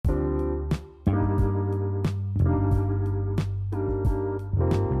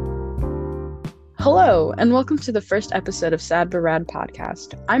Hello, and welcome to the first episode of Sad But Rad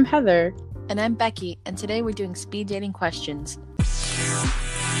podcast. I'm Heather. And I'm Becky, and today we're doing speed dating questions.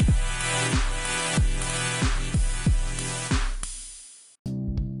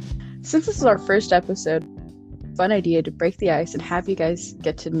 Since this is our first episode, fun idea to break the ice and have you guys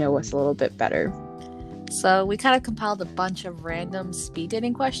get to know us a little bit better. So we kind of compiled a bunch of random speed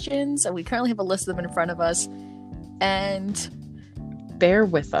dating questions, and we currently have a list of them in front of us. And bear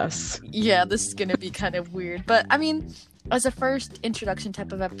with us. Yeah, this is going to be kind of weird. But, I mean, as a first introduction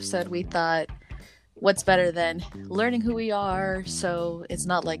type of episode, we thought, what's better than learning who we are, so it's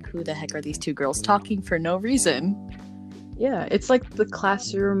not like, who the heck are these two girls talking for no reason? Yeah, it's like the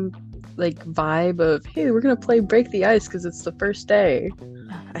classroom vibe of, hey, we're going to play break the ice because it's the first day.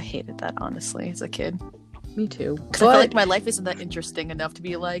 I hated that, honestly, as a kid. Me too. Because I feel like my life isn't that interesting enough to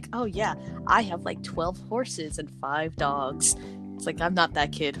be like, oh yeah, I have 12 horses and 5 dogs. It's like, I'm not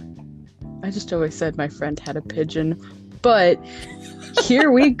that kid. I just always said my friend had a pigeon, but here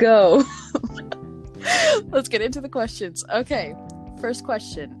we go. Let's get into the questions. Okay, first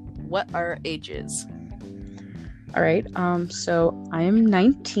question. What are our ages? All right, so I am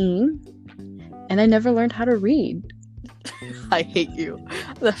 19, and I never learned how to read. I hate you.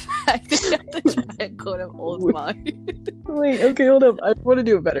 The fact that you have to try and go to old mind. Wait, okay, hold up. I want to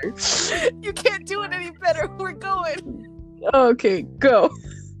do it better. You can't do it any better. We're going. Okay, go.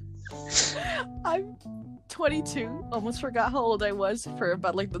 I'm 22. Almost forgot how old I was for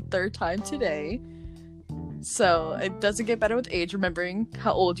about the third time today. So it doesn't get better with age, remembering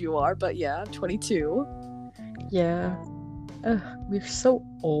how old you are. But yeah, I'm 22. Yeah. We're so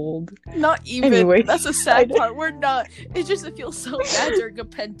old. Not even. Anyway, that's the sad part. We're not. It's just, it feels so bad during a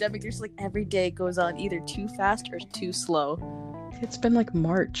pandemic. There's every day goes on either too fast or too slow. It's been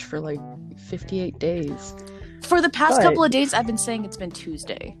March for 58 days. For the past couple of days, I've been saying it's been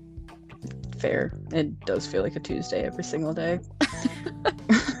Tuesday. Fair. It does feel like a Tuesday every single day.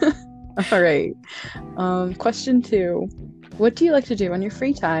 All right. Question 2. What do you like to do on your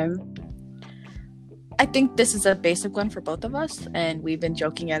free time? I think this is a basic one for both of us, and we've been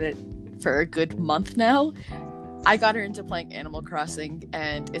joking at it for a good month now. I got her into playing Animal Crossing,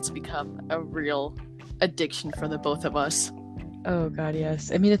 and it's become a real addiction for the both of us. Oh god,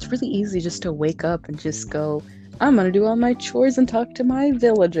 yes. I mean, it's really easy just to wake up and just go, I'm gonna do all my chores and talk to my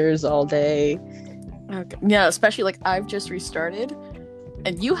villagers all day. Okay. Yeah, especially I've just restarted,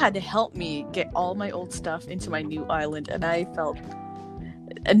 and you had to help me get all my old stuff into my new island, and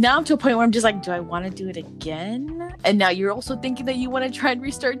now I'm to a point where I'm just do I want to do it again? And now you're also thinking that you want to try and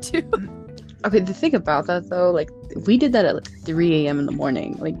restart too. Okay, the thing about that though, we did that at 3 a.m. in the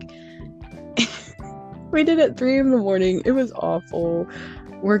morning. We did it at 3 a.m. in the morning. It was awful.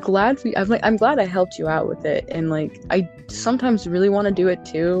 We're glad I'm glad I helped you out with it. And I sometimes really want to do it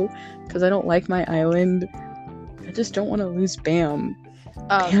too, because I don't like my island. I just don't want to lose Bam.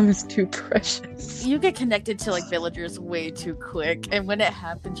 Bam is too precious. You get connected to villagers way too quick, and when it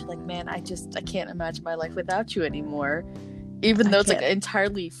happens, you're man, I can't imagine my life without you anymore. Even though it's an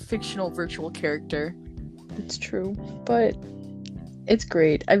entirely fictional virtual character. It's true, but it's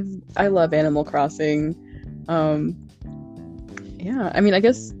great. I love Animal Crossing. Yeah, I mean, I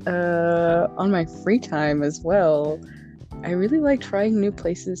guess on my free time as well, I really like trying new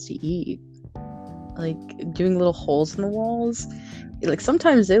places to eat. Doing little holes in the walls.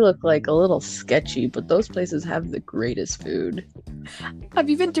 Sometimes they look a little sketchy, but those places have the greatest food. Have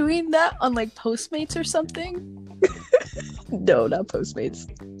you been doing that on Postmates or something? No, not Postmates.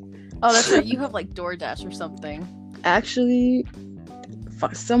 Oh, that's right. You have DoorDash or something. Actually,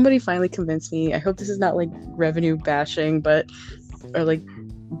 somebody finally convinced me. I hope this is not revenue bashing, or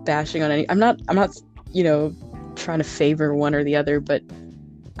bashing on any. I'm not, trying to favor one or the other, but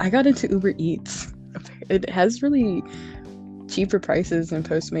I got into Uber Eats. It has really cheaper prices than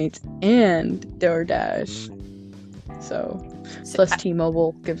Postmates and DoorDash. Plus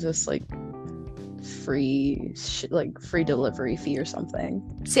T-Mobile gives us free free delivery fee or something.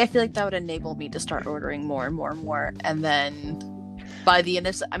 See, I feel that would enable me to start ordering more and more and more, and then by the end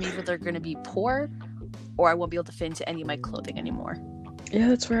of I'm either going to be poor or I won't be able to fit into any of my clothing anymore. Yeah,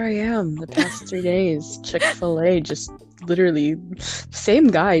 that's where I am the past 3 days. Chick-fil-A, just literally same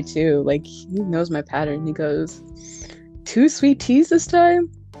guy too. He knows my pattern. He goes, 2 sweet teas this time?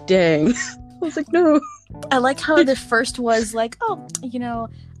 Dang. I was no. I like how the first was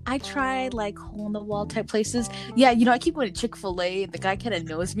I tried hole in the wall type places. Yeah, I keep going to Chick-fil-A, and the guy kind of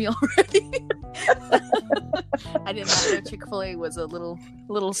knows me already. I did not know Chick-fil-A was a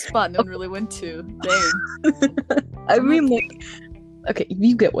little spot no one really went to. Dang. I mean, okay,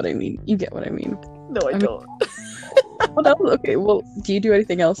 you get what I mean. No, I don't. What else? Okay, well, do you do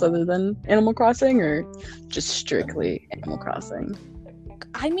anything else other than Animal Crossing, or just strictly Animal Crossing?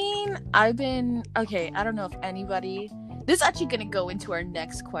 I mean, I've been okay. I don't know if anybody. This is actually going to go into our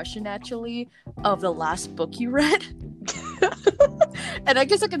next question, actually, of the last book you read. And I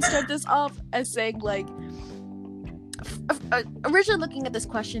guess I can start this off as saying, like, originally looking at this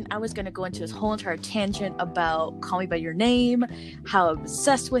question, I was going to go into this whole entire tangent about Call Me By Your Name, how I'm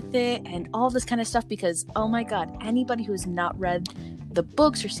obsessed with it, and all this kind of stuff, because, oh my god, anybody who's not read the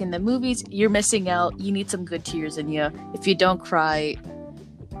books or seen the movies, you're missing out. You need some good tears in you. If you don't cry,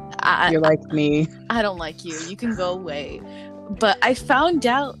 You're like me. I don't like you. You can go away. But I found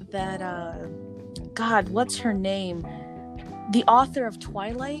out that, God, what's her name? The author of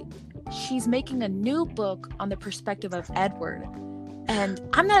Twilight, she's making a new book on the perspective of Edward. And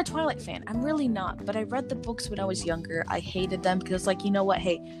I'm not a Twilight fan. I'm really not. But I read the books when I was younger. I hated them because, like, you know what?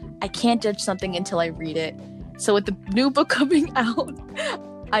 Hey, I can't judge something until I read it. So with the new book coming out,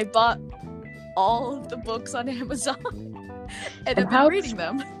 I bought all of the books on Amazon. And I've been reading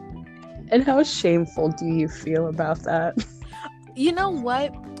them. And how shameful do you feel about that? You know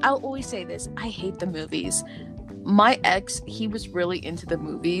what? I'll always say this. I hate the movies. My ex, he was really into the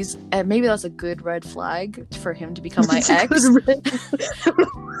movies, and maybe that's a good red flag for him to become my ex.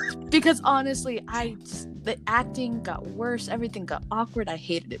 Because honestly, the acting got worse, everything got awkward, I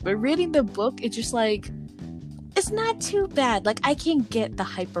hated it. But reading the book, it's just like, it's not too bad. Like, I can get the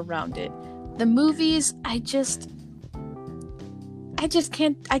hype around it. The movies, I can't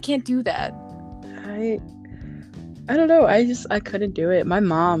do that. I don't know. I couldn't do it. My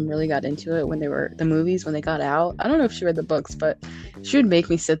mom really got into it when the movies when they got out. I don't know if she read the books, but she would make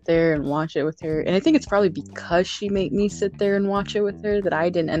me sit there and watch it with her. And I think it's probably because she made me sit there and watch it with her that I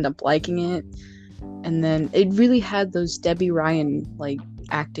didn't end up liking it. And then it really had those Debbie Ryan like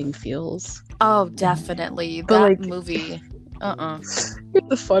acting feels. Oh, definitely. But, that like, movie. Here's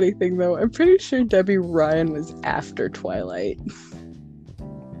the funny thing though. I'm pretty sure Debbie Ryan was after Twilight.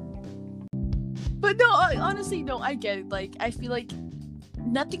 But no, honestly, no, I get it. Like, I feel like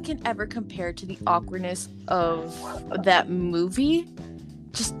nothing can ever compare to the awkwardness of that movie.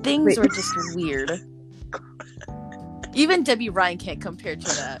 Just things are just weird. Even Debbie Ryan can't compare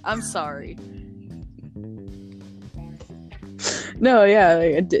to that. I'm sorry. No, yeah,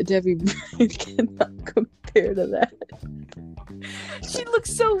 like, Debbie Ryan cannot compare to that. She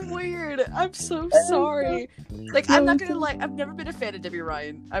looks so weird. I'm so sorry. Like, I'm not gonna lie, I've never been a fan of Debbie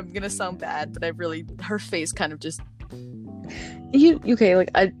Ryan. I'm gonna sound bad, but her face kind of just... Okay, like,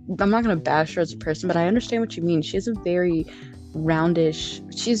 I'm not gonna bash her as a person, but I understand what you mean. She has a very roundish...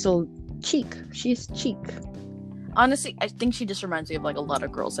 She's cheek. Honestly, I think she just reminds me of, like, a lot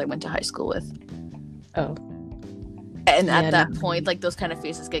of girls I went to high school with. Oh. And at that point, like, those kind of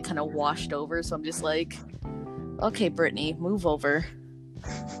faces get kind of washed over, so I'm just like... Okay, Brittany, move over.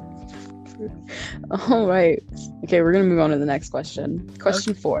 All right. Okay, we're gonna move on to the next question.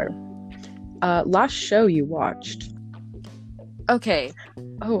 Question 4. Last show you watched. Okay.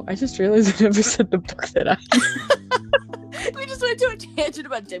 Oh, I just realized I never said the book that I... We just went to a tangent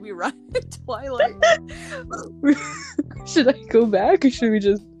about Debbie Ryan and Twilight. Should I go back, or should we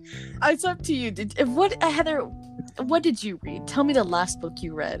just... It's up to you. Heather, what did you read? Tell me the last book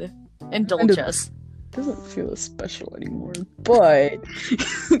you read. Indulge us. Doesn't feel as special anymore, but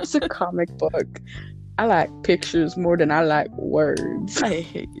it's a comic book. I like pictures more than I like words. I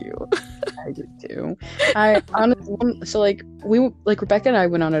hate you. I do too. I honestly, so like Rebecca and I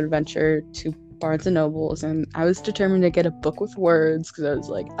went on an adventure to Barnes and Nobles, and I was determined to get a book with words because I was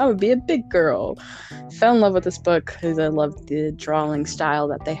like, I would be a big girl. Fell in love with this book because I loved the drawing style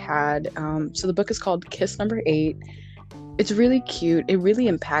that they had. So the book is called Kiss Number 8. It's really cute. It really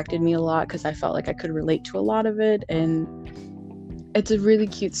impacted me a lot because I felt like I could relate to a lot of it, and it's a really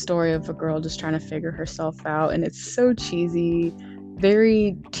cute story of a girl just trying to figure herself out, and it's so cheesy,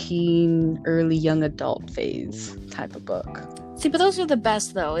 very teen, early young adult phase type of book. See, but those are the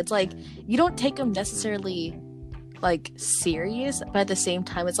best though. It's like you don't take them necessarily like serious, but at the same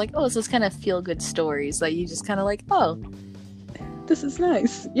time it's like, oh, it's those kind of feel good stories that you just kind of like, oh, this is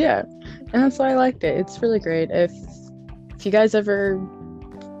nice. Yeah, and that's why I liked it. It's really great. If you guys ever,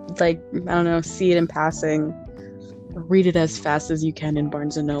 like, I don't know, see it in passing, read it as fast as you can in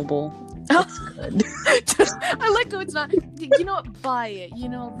Barnes & Noble. It's good. I like how it's not, you know what, buy it. You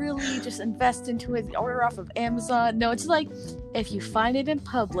know, really just invest into it. Order off of Amazon. No, it's like, if you find it in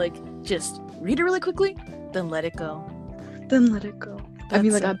public, just read it really quickly, then let it go. I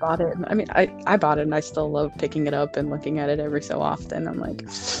mean, like, I bought it. I mean, I bought it, and I still love picking it up and looking at it every so often. I'm like,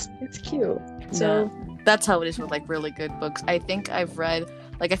 it's cute. So... Yeah. That's how it is with, like, really good books. I think I've read,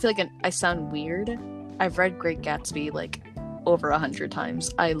 like, I feel like I sound weird. I've read Great Gatsby like over 100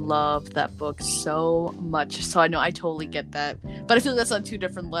 times. I love that book so much. So I know I totally get that. But I feel that's on two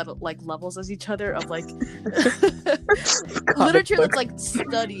different levels as each other of like literature that's like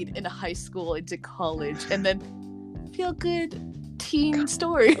studied in high school into college, and then feel good teen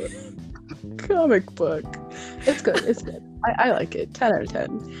story. Comic book. It's good. It's good. I like it. 10 out of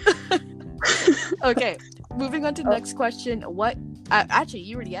 10. Okay, moving on to the next question. What? Actually,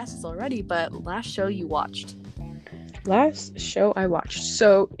 you already asked this already, but last show you watched? Last show I watched.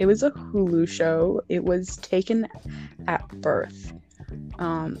 So it was a Hulu show. It was Taken at Birth.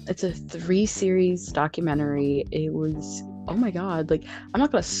 It's a 3-series documentary. It was, oh my god, like, I'm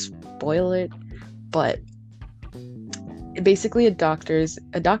not gonna spoil it, but basically a doctor in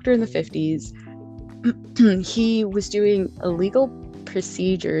the 50s. He was doing illegal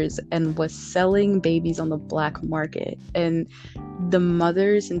procedures and was selling babies on the black market, and the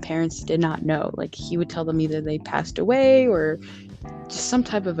mothers and parents did not know. Like, he would tell them either they passed away or just some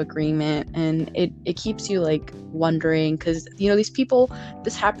type of agreement, and it keeps you like wondering, because these people,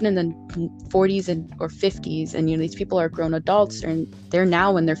 this happened in the 40s or 50s, and these people are grown adults, and they're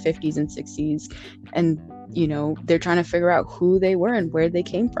now in their 50s and 60s, and they're trying to figure out who they were and where they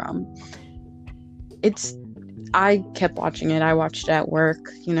came from. I kept watching it. I watched it at work.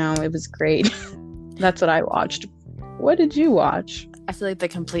 It was great. That's what I watched. What did you watch? I feel like the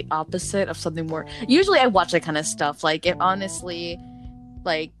complete opposite of something more. Usually I watch that kind of stuff. Like, it honestly,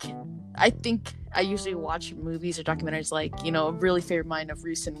 like, I think I usually watch movies or documentaries. Like, a really favorite of mine of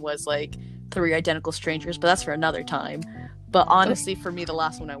recent was like 3 Identical Strangers, but that's for another time. But honestly, for me, the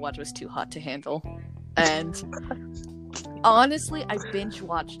last one I watched was Too Hot to Handle. And honestly, I binge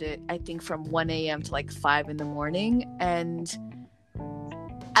watched it, I think, from 1 a.m. to like 5 in the morning. And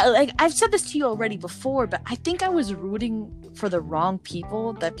I've said this to you already before, but I think I was rooting for the wrong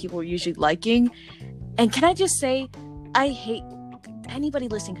people that people were usually liking. And can I just say, I hate anybody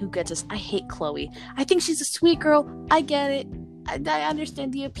listening who gets this. I hate Chloe. I think she's a sweet girl. I get it. I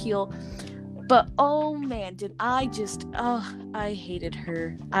understand the appeal. But oh man, did I just, I hated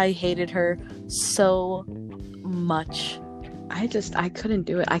her. I hated her so much. I couldn't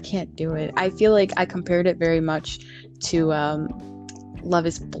do it. I can't do it. I feel like I compared it very much to Love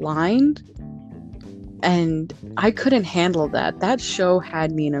is Blind, and I couldn't handle that. That show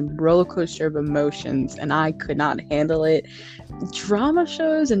had me in a roller coaster of emotions, and I could not handle it. Drama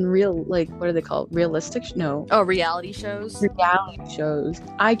shows and what are they called? Realistic? No. Oh, reality shows? Reality shows.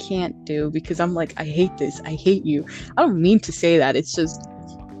 I can't do, because I'm like, I hate this. I hate you. I don't mean to say that. It's just,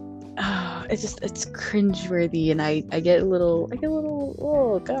 it's cringeworthy, and I get a little,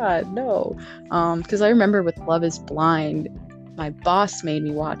 oh god, no. Because I remember with Love is Blind, my boss made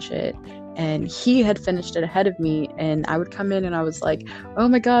me watch it, and he had finished it ahead of me, and I would come in and I was like, oh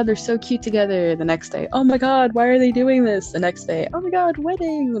my god, they're so cute together. The next day, oh my god, why are they doing this? The next day, oh my god,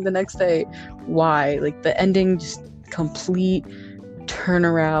 wedding. The next day, why? Like, the ending, just complete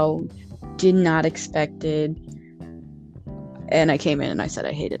turnaround, did not expect it. And I came in and I said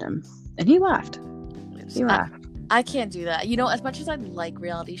I hated him, and he laughed. I can't do that. As much as I like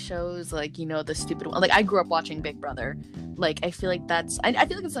reality shows, like, the stupid one, like, I grew up watching Big Brother. Like, I feel like I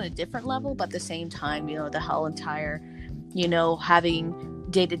feel like it's on a different level, but at the same time, the whole entire, having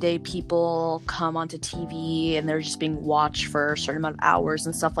day-to-day people come onto TV and they're just being watched for a certain amount of hours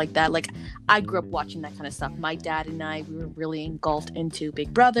and stuff like that. Like, I grew up watching that kind of stuff. My dad and I, we were really engulfed into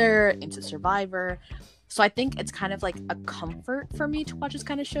Big Brother, into Survivor. So I think it's kind of like a comfort for me to watch this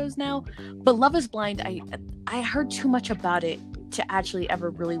kind of shows now. But Love is Blind, I heard too much about it to actually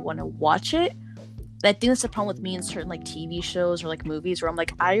ever really want to watch it. And I think that's the problem with me in certain like TV shows or like movies, where I'm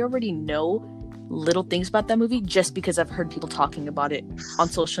like, I already know little things about that movie just because I've heard people talking about it on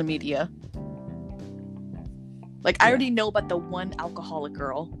social media. Like, I already know about the one alcoholic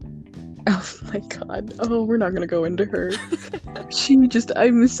girl. Oh my god. Oh, we're not gonna go into her.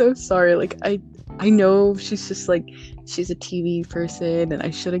 I'm so sorry. Like, I know she's just like, she's a TV person, and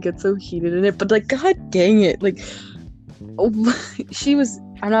I shouldn't get so heated in it, but like, god dang it. Like,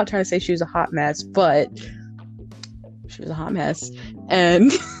 I'm not trying to say she was a hot mess, but she was a hot mess.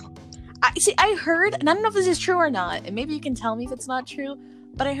 And I heard, and I don't know if this is true or not, and maybe you can tell me if it's not true,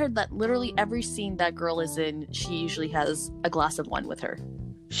 but I heard that literally every scene that girl is in, she usually has a glass of wine with her.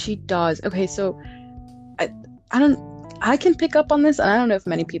 She does. Okay, so I can pick up on this, and I don't know if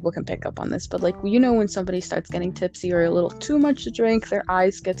many people can pick up on this, but like, when somebody starts getting tipsy or a little too much to drink, their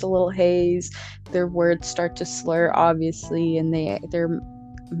eyes gets a little haze, their words start to slur, obviously, and they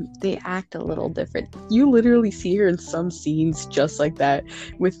act a little different. You literally see her in some scenes just like that,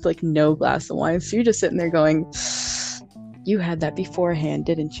 with like no glass of wine. So you're just sitting there going, You had that beforehand,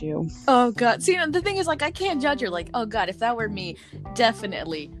 didn't you? Oh god. See, the thing is, like, I can't judge her. Like, oh god, if that were me,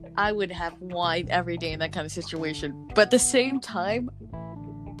 definitely I would have wine every day in that kind of situation. But at the same time,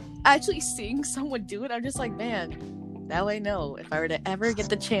 actually seeing someone do it, I'm just like, man, now I know if I were to ever get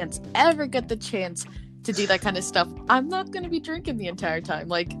the chance to do that kind of stuff, I'm not gonna be drinking the entire time.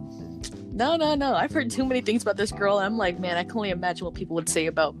 Like, no. I've heard too many things about this girl. I'm like, man, I can only imagine what people would say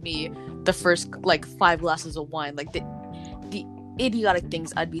about me the first like 5 glasses of wine. Like the idiotic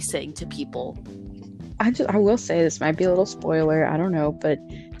things I'd be saying to people. I will say, this might be a little spoiler, I don't know, but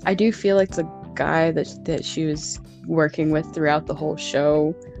I do feel like the guy that she was working with throughout the whole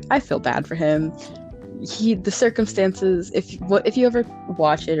show, I feel bad for him. The circumstances, if you ever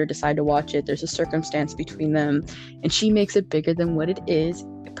watch it or decide to watch it, there's a circumstance between them, and she makes it bigger than what it is.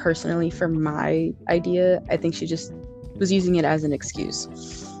 Personally, for my idea, I think she just was using it as an excuse.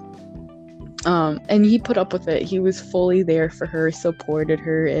 And he put up with it. He was fully there for her, supported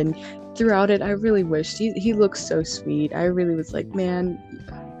her, and throughout it, I really wished he looked so sweet. I really was like, man,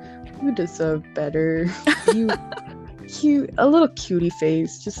 you deserve better. You a little cutie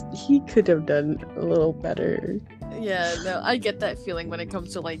face. Just, he could have done a little better. Yeah, no, I get that feeling when it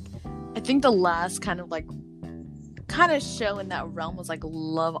comes to, like, I think the last kind of show in that realm was like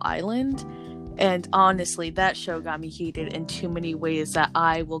Love Island. And honestly, that show got me heated in too many ways that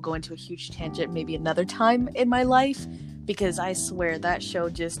I will go into a huge tangent maybe another time in my life, because I swear that show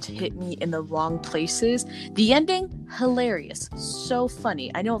just hit me in the wrong places. The ending, hilarious, so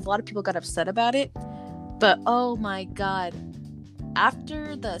funny. I know a lot of people got upset about it, but oh my god.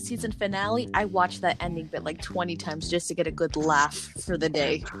 After the season finale, I watched that ending bit like 20 times just to get a good laugh for the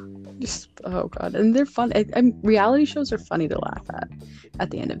day. Oh god, and they're fun. Reality shows are funny to laugh at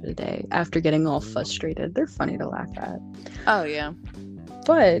the end of the day. After getting all frustrated, they're funny to laugh at. Oh yeah.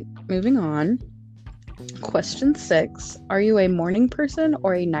 But moving on, question 6: are you a morning person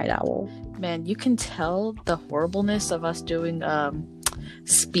or a night owl? Man, you can tell the horribleness of us doing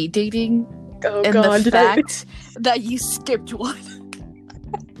speed dating in the fact that you skipped one.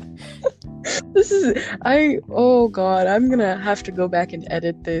 Oh god, I'm gonna have to go back and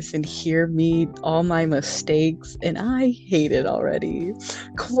edit this and hear me all my mistakes, and I hate it already.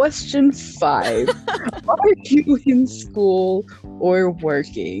 Question 5: are you in school or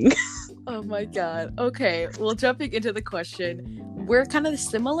working? Oh my god. Okay, well, jumping into the question, we're kind of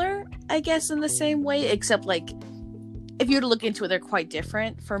similar, I guess, in the same way, except like if you were to look into it, they're quite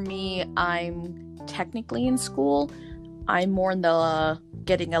different. For me, I'm technically in school. I'm more in the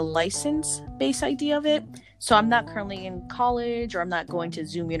getting a license base idea of it. So I'm not currently in college, or I'm not going to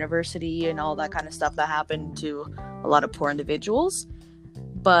Zoom University and all that kind of stuff that happened to a lot of poor individuals.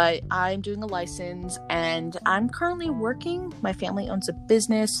 But I'm doing a license, and I'm currently working. My family owns a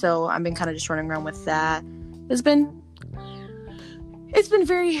business, so I've been kind of just running around with that. It's been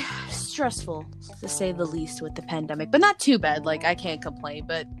very stressful, to say the least, with the pandemic, but not too bad. Like, I can't complain,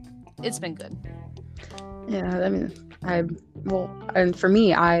 but it's been good. Yeah, I mean, and for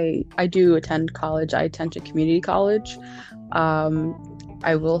me, I do attend college. I attend a community college.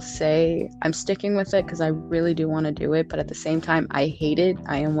 I will say I'm sticking with it because I really do want to do it, but at the same time, I hate it.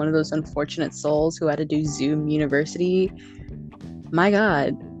 I am one of those unfortunate souls who had to do Zoom University. My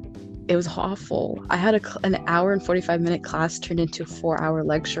God, it was awful. I had an hour and 45-minute class turned into a 4-hour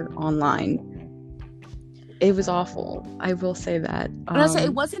lecture online. It was awful. I will say that. But I say,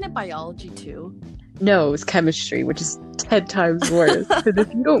 it wasn't in biology too. No, it was chemistry, which is 10 times worse. Because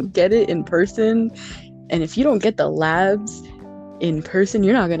if you don't get it in person, and if you don't get the labs in person,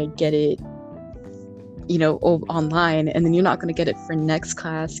 you're not going to get it, online, and then you're not going to get it for next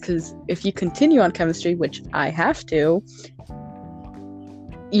class. Because if you continue on chemistry, which I have to,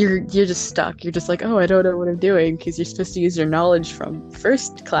 you're just stuck. You're just like, oh, I don't know what I'm doing, because you're supposed to use your knowledge from the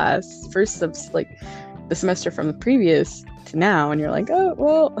semester from the previous to now, and you're like, oh,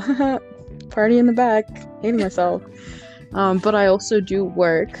 well, party in the back, hating myself. But I also do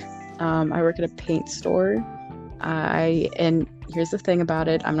work. I work at a paint store. And here's the thing about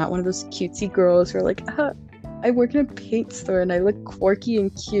it. I'm not one of those cutesy girls who are like, I work in a paint store and I look quirky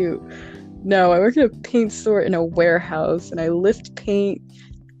and cute. No, I work in a paint store in a warehouse, and I lift paint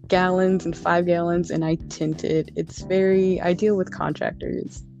gallons and 5 gallons, and I tint it. I deal with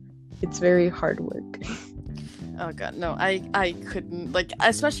contractors. It's very hard work. Oh god, no, I couldn't, like,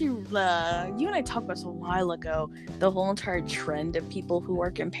 especially you and I talked about this a while ago, the whole entire trend of people who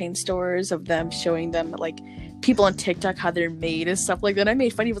work in paint stores, of them showing them, like, people on TikTok how they're made and stuff like that. I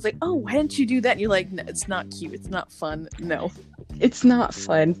made fun. He was like, oh, why didn't you do that? And you're like, no, it's not cute, it's not fun. No, it's not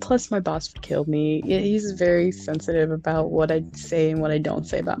fun. Plus my boss would kill me. He's very sensitive about what I say and what I don't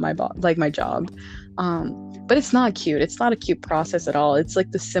say about my job. but it's not cute. It's not a cute process at all. It's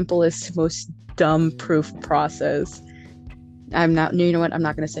like the simplest, most dumb-proof process. I'm not, you know what? I'm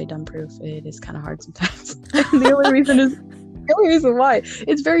not going to say dumb-proof. It is kind of hard sometimes. The only reason why,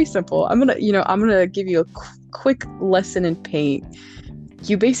 it's very simple. I'm gonna give you a quick lesson in paint.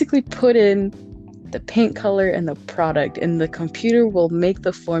 You basically put in the paint color and the product, and the computer will make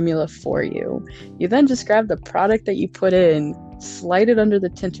the formula for you. You then just grab the product that you put in, slide it under the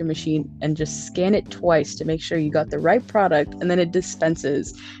tinter machine, and just scan it twice to make sure you got the right product, and then it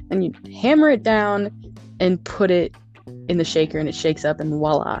dispenses. And you hammer it down and put it in the shaker, and it shakes up, and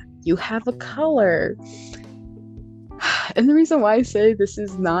voila, you have a color. And the reason why I say this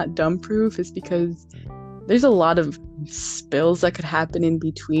is not dumb-proof is because there's a lot of spills that could happen in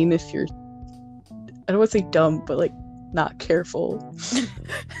between if you're, I don't want to say dumb, but like not careful.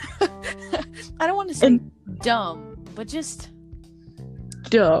 I don't want to say dumb, but just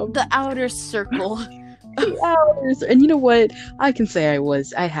dumb. The outer circle. And you know what? I can say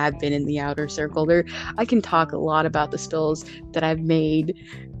I have been in the outer circle. I can talk a lot about the spills that I've made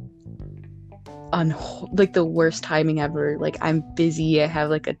on like the worst timing ever. Like, I'm busy. I have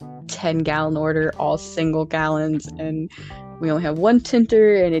like a 10-gallon order, all single gallons, and we only have one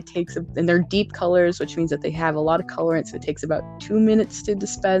tinter, and and they're deep colors, which means that they have a lot of colorant, so it takes about 2 minutes to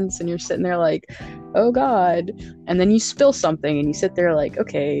dispense, and you're sitting there like, oh god. And then you spill something, and you sit there like,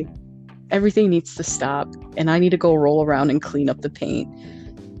 okay, everything needs to stop, and I need to go roll around and clean up the paint.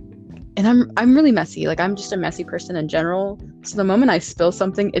 And I'm really messy. Like, I'm just a messy person in general. So the moment I spill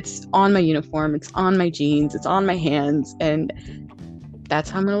something, it's on my uniform, it's on my jeans, it's on my hands, and that's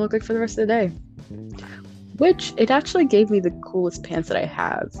how I'm gonna look like for the rest of the day. Which, it actually gave me the coolest pants that I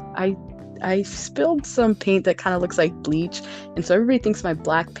have. I spilled some paint that kind of looks like bleach, and so everybody thinks my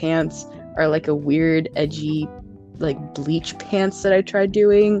black pants are like a weird, edgy, like bleach pants that I tried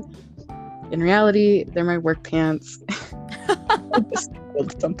doing. In reality, they're my work pants. I just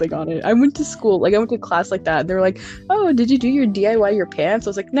spilled something on it. I went to class like that, and they were like, oh, did you do your DIY your pants? I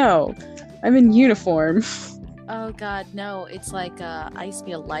was like, no, I'm in uniform. Oh god, no. It's like I used to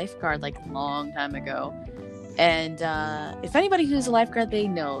be a lifeguard like a long time ago. And if anybody who's a lifeguard, they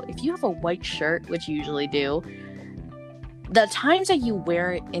know if you have a white shirt, which you usually do, the times that you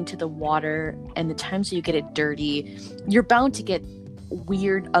wear it into the water and the times that you get it dirty, you're bound to get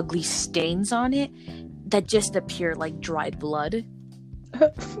weird, ugly stains on it that just appear like dried blood. Oh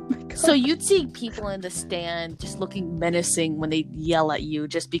so you'd see people in the stand just looking menacing when they yell at you,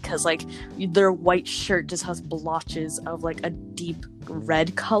 just because like their white shirt just has blotches of like a deep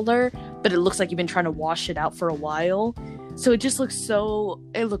red color, but it looks like you've been trying to wash it out for a while. So it just looks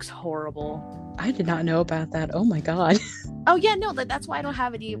horrible. I did not know about that. Oh my god. Oh yeah, no, that's why I don't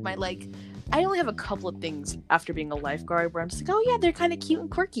have any of my like, I only have a couple of things after being a lifeguard where I'm just like, oh yeah, they're kind of cute and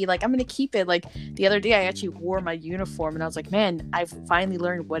quirky. Like, I'm going to keep it. Like, the other day I actually wore my uniform and I was like, man, I've finally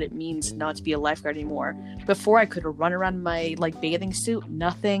learned what it means not to be a lifeguard anymore. Before, I could run around in my like bathing suit,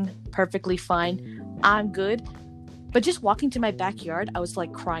 nothing, perfectly fine. I'm good. But just walking to my backyard, I was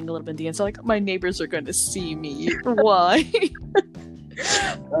like crying a little bit at the end. So like, my neighbors are going to see me. Why?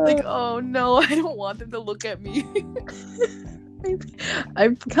 Like, oh no, I don't want them to look at me.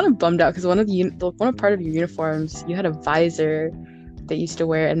 I'm kind of bummed out because one part of your uniforms, you had a visor that you used to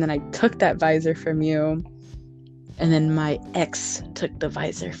wear, and then I took that visor from you, and then my ex took the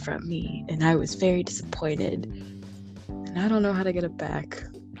visor from me, and I was very disappointed, and I don't know how to get it back.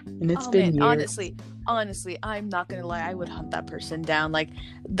 And it's been years. Honestly, I'm not gonna lie, I would hunt that person down. Like,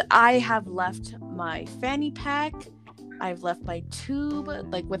 I have left my fanny pack, I've left my tube,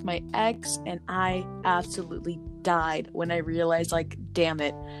 like, with my ex, and I absolutely died when I realized, like, damn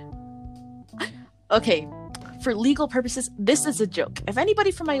it. Okay, for legal purposes, this is a joke. If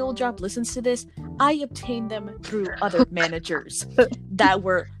anybody from my old job listens to this, I obtained them through other managers that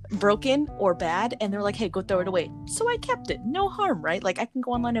were broken or bad, and they're like, hey, go throw it away. So I kept it. No harm, right? Like, I can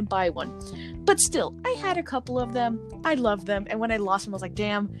go online and buy one. But still, I had a couple of them. I loved them. And when I lost them, I was like,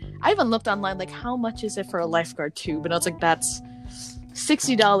 damn. I even looked online, like, how much is it for a lifeguard tube? And I was like, that's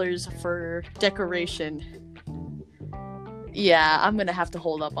 $60 for decoration. Yeah, I'm gonna have to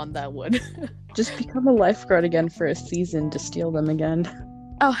hold up on that one. Just become a lifeguard again for a season to steal them again.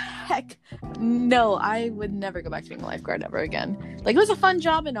 Oh, heck no. I would never go back to being a lifeguard ever again. Like, it was a fun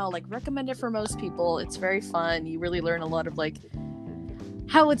job and I'll, like, recommend it for most people. It's very fun. You really learn a lot of, like,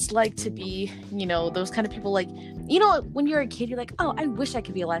 how it's like to be, you know, those kind of people. Like, you know, when you're a kid, you're like, oh, I wish I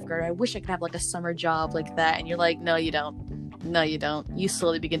could be a lifeguard. I wish I could have, like, a summer job like that. And you're like, no, you don't. No, you don't. You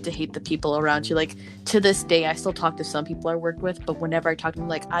slowly begin to hate the people around you. Like, to this day, I still talk to some people I work with, but whenever I talk to them, I'm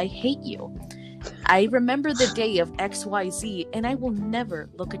like, I hate you. I remember the day of XYZ, and I will never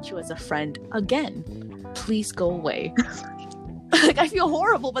look at you as a friend again. Please go away. Like, I feel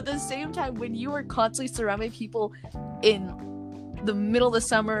horrible, but at the same time, when you are constantly surrounded by people in the middle of the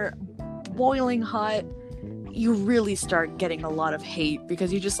summer, boiling hot, you really start getting a lot of hate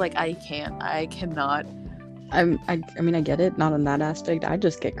because you're just like, I cannot. I mean, I get it, not on that aspect. I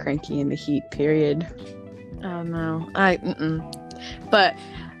just get cranky in the heat, period. Oh no, But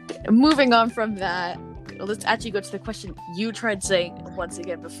moving on from that, let's actually go to the question you tried saying once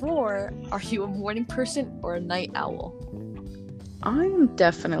again before. Are you a morning person or a night owl? I'm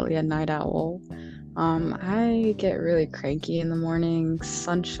definitely a night owl. I get really cranky in the morning.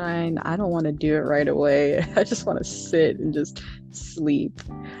 Sunshine, I don't want to do it right away. I just want to sit and just sleep.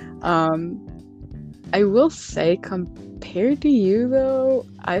 I will say, compared to you though,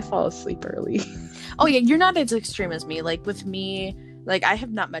 I fall asleep early. Oh yeah, you're not as extreme as me. Like with me, like I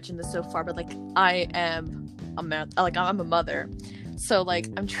have not mentioned this so far, but like I'm a mother. So, like,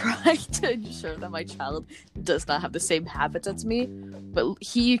 I'm trying to ensure that my child does not have the same habits as me. But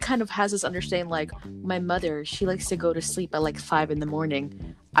he kind of has this understanding, like, my mother, she likes to go to sleep at, like, 5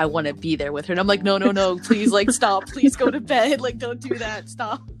 a.m. I want to be there with her. And I'm like, no, please, like, stop. Please go to bed. Like, don't do that.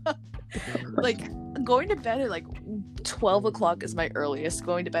 Stop. Like, going to bed at, like, 12 o'clock is my earliest.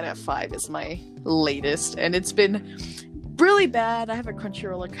 Going to bed at 5 is my latest. And it's been really bad. I have a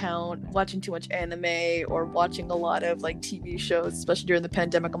Crunchyroll account, watching too much anime or watching a lot of like TV shows, especially during the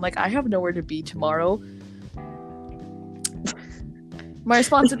pandemic. I'm like, I have nowhere to be tomorrow. My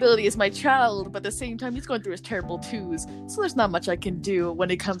responsibility is my child, but at the same time he's going through his terrible twos, so there's not much I can do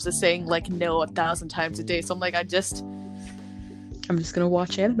when it comes to saying like no 1,000 times a day. So I'm like, I'm just gonna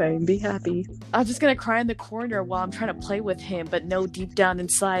watch anime and be happy. I'm just gonna cry in the corner while I'm trying to play with him, but no, deep down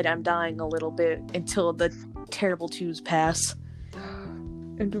inside I'm dying a little bit until the terrible twos pass.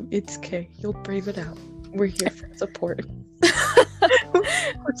 And it's okay, you'll brave it out. We're here for support.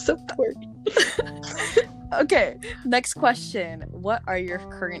 For support. Okay, next question. What are your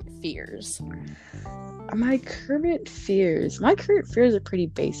current fears? My current fears are pretty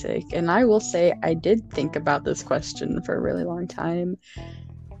basic, and I will say I did think about this question for a really long time.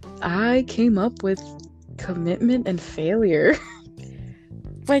 I came up with commitment and failure.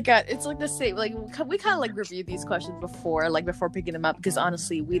 My God, it's like the same. Like we kind of like reviewed these questions before picking them up, because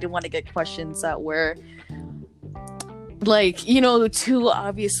honestly, we didn't want to get questions that were like, you know, too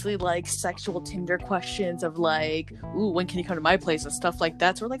obviously like sexual Tinder questions of like, ooh, when can you come to my place and stuff like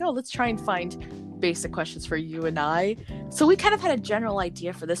that. So we're like, oh, let's try and find basic questions for you and I. So we kind of had a general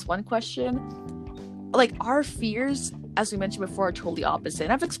idea for this one question. Like our fears, as we mentioned before, are totally opposite.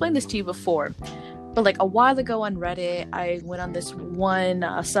 And I've explained this to you before. But like a while ago on Reddit, I went on this one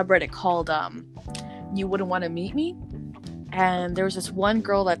subreddit called You Wouldn't Want to Meet Me. And there was this one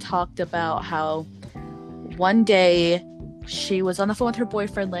girl that talked about how one day she was on the phone with her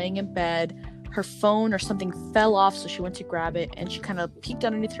boyfriend laying in bed. Her phone or something fell off, so she went to grab it, and she kind of peeked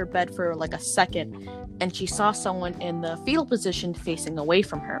underneath her bed for like a second, and she saw someone in the fetal position facing away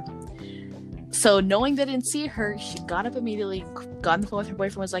from her. So knowing they didn't see her, she got up immediately, got on the phone with her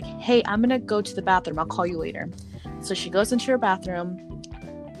boyfriend, was like, hey, I'm gonna go to the bathroom, I'll call you later. So she goes into her bathroom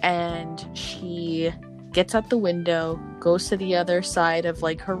and she gets out the window, goes to the other side of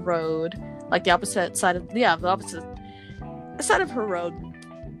like her road, like the opposite side of her road,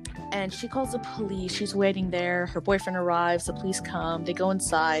 and she calls the police. She's waiting there, her boyfriend arrives, the police come, they go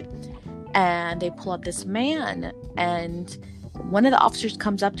inside and they pull out this man, and one of the officers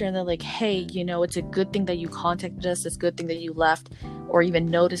comes up to her and they're like, hey, you know, it's a good thing that you contacted us. It's a good thing that you left or even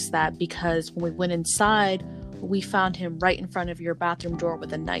noticed that, because when we went inside, we found him right in front of your bathroom door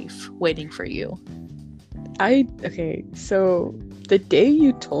with a knife waiting for you. Okay, so the day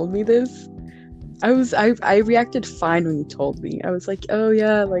you told me this, I reacted fine when you told me. I was like, oh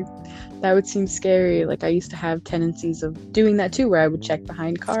yeah, like that would seem scary. Like I used to have tendencies of doing that too, where I would check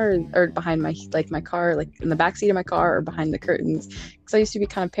behind cars or behind my car, like in the backseat of my car or behind the curtains, because I used to be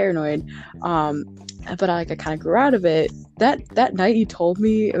kind of paranoid. But I kind of grew out of it. That night you told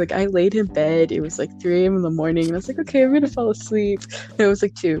me, like I laid in bed. It was like 3 a.m. in the morning, and I was like, okay, I'm gonna fall asleep. And it was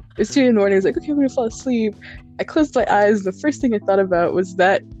like 2. It was 2 in the morning. I was like, okay, I'm gonna fall asleep. I closed my eyes, and the first thing I thought about was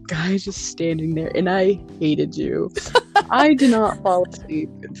that guy just standing there, and I hated you. I did not fall asleep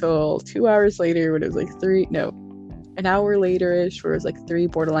until 2 hours later, when it was like an hour later-ish, where it was like 3,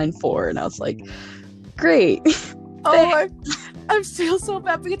 borderline 4, and I was like, great. Oh, I'm still so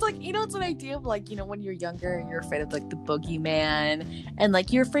bad, because like, you know, it's an idea of like, you know, when you're younger and you're afraid of like the boogeyman, and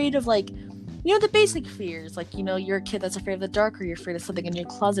like you're afraid of like, you know, the basic fears, like, you know, you're a kid that's afraid of the dark, or you're afraid of something in your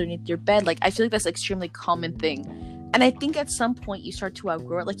closet underneath your bed. Like I feel like that's an extremely common thing And I think at some point you start to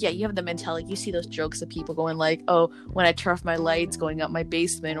outgrow it. Like, yeah, you have the mentality. You see those jokes of people going like, oh, when I turn off my lights going up my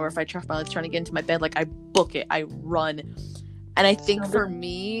basement, or if I turn off my lights trying to get into my bed, like I book it, I run. And I think for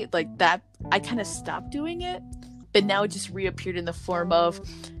me, like that, I kind of stopped doing it. But now it just reappeared in the form of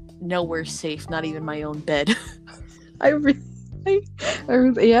nowhere safe, not even my own bed.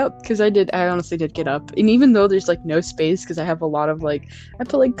 Yeah, because I honestly did get up. And even though there's like no space, because I have a lot of like, I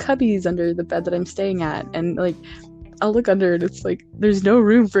put like cubbies under the bed that I'm staying at. And like, I'll look under and it's like, there's no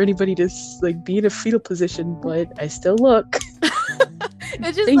room for anybody to like be in a fetal position, but I still look.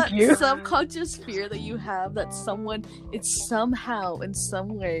 It's just that subconscious fear that you have that someone is somehow in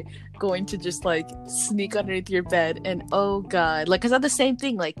some way going to just like sneak underneath your bed, and oh god, like, because I have the same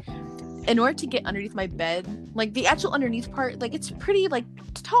thing. Like, in order to get underneath my bed, like the actual underneath part, like it's pretty like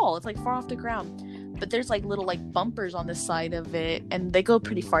tall, it's like far off the ground, but there's like little like bumpers on the side of it and they go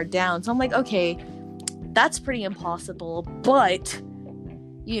pretty far down. So I'm like, okay, that's pretty impossible, but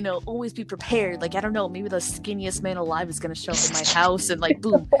you know, always be prepared. Like, I don't know, maybe the skinniest man alive is gonna show up in my house, and like,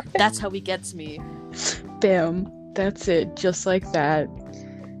 boom, that's how he gets me. Bam, that's it, just like that.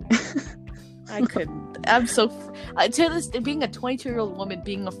 I couldn't. I'm so. To this, being a 22-year-old woman,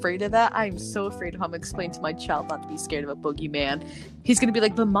 being afraid of that, I'm so afraid of how I'm explaining to my child not to be scared of a boogeyman. He's gonna be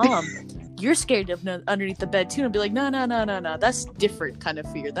like, "But mom, you're scared of underneath the bed too," and I'll be like, "No, that's different kind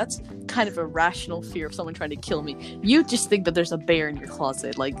of fear. That's kind of a rational fear of someone trying to kill me. You just think that there's a bear in your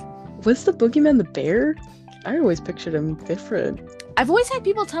closet." Like, was the boogeyman the bear? I always pictured him different. I've always had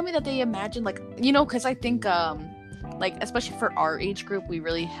people tell me that they imagine, like, you know, because I think, like, especially for our age group, we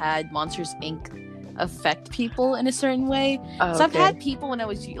really had Monsters Inc. affect people in a certain way. Oh, so I've had people when I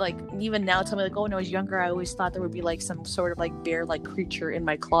was like, even now, tell me like, oh, when I was younger, I always thought there would be like some sort of like bear-like creature in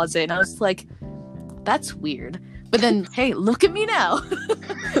my closet, and I was like, that's weird. But then, hey, look at me now.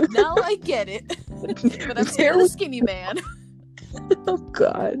 Now I get it. But I'm still a skinny man. Oh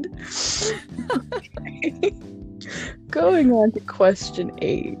God. Okay. Going on to question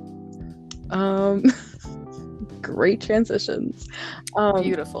 8. Great transitions.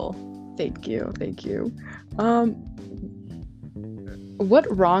 Beautiful. Thank you.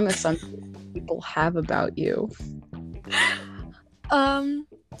 What wrong assumptions do people have about you?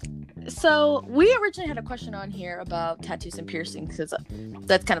 So we originally had a question on here about tattoos and piercings, because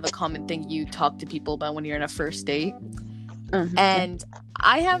that's kind of a common thing you talk to people about when you're in a first date. Mm-hmm. And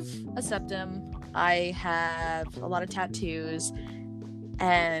I have a septum, I have a lot of tattoos,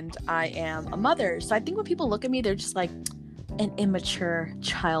 and I am a mother. So I think when people look at me, they're just like, an immature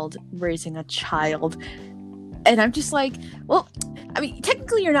child raising a child. And I'm just like, well, I mean,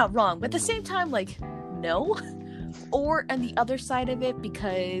 technically you're not wrong, but at the same time, like, no. Or on the other side of it,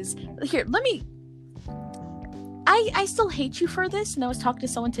 because here, I still hate you for this, and I was talking to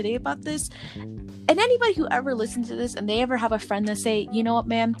someone today about this, and anybody who ever listens to this and they ever have a friend that say, you know what,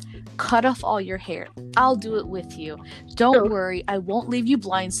 man, cut off all your hair, I'll do it with you, don't worry, I won't leave you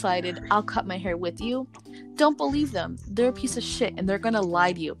blindsided, I'll cut my hair with you. Don't believe them. They're a piece of shit, and they're gonna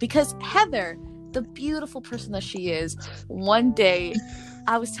lie to you. Because Heather, the beautiful person that she is, one day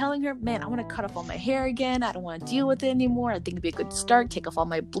I was telling her, man, I want to cut off all my hair again. I don't want to deal with it anymore. I think it'd be a good start. Take off all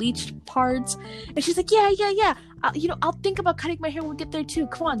my bleached parts. And she's like, yeah. I'll think about cutting my hair when we get there too.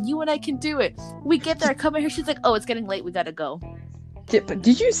 Come on, you and I can do it. We get there, I cut my hair. She's like, oh, it's getting late. We gotta go. Yeah, but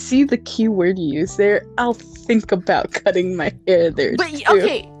did you see the key word you used there? I'll think about cutting my hair there too.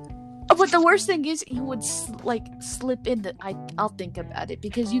 Okay. But the worst thing is, you would slip in that I'll think about it,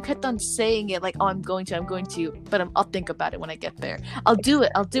 because you kept on saying it like, oh, I'm going to, but I'll think about it when I get there. I'll do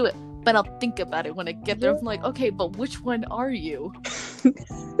it, but I'll think about it when I get there. I'm like, okay, but which one are you?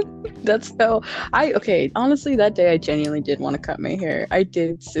 That's how honestly, that day I genuinely did want to cut my hair. I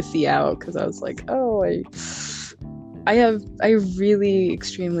did sissy out because I was like, oh, I have really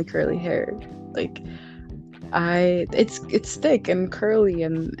extremely curly hair. Like, it's thick and curly,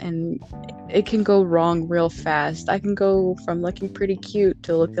 and it can go wrong real fast. I can go from looking pretty cute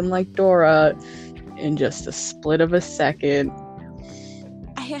to looking like Dora in just a split of a second.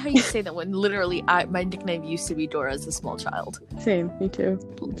 I hate how you say that when literally my nickname used to be Dora as a small child. Same, me too.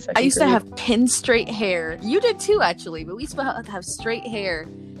 I used to have pin straight hair. You did too, actually, but we used to have straight hair.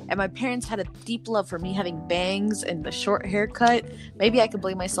 And my parents had a deep love for me having bangs and the short haircut. Maybe I could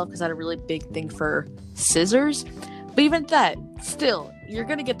blame myself because I had a really big thing for scissors. But even that, still, you're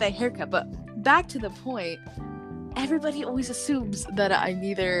going to get that haircut. But back to the point, everybody always assumes that I'm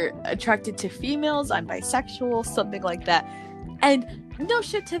either attracted to females, I'm bisexual, something like that. And no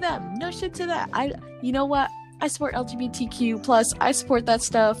shit to them. No shit to that. You know what? I support LGBTQ+. I support that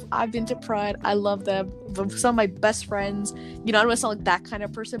stuff. I've been to Pride. I love them. Some of my best friends. You know, I don't want to sound like that kind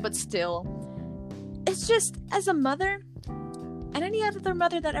of person, but still, it's just, as a mother, and any other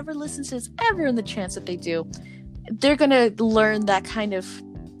mother that ever listens to this, ever in the chance that they do, they're gonna learn that kind of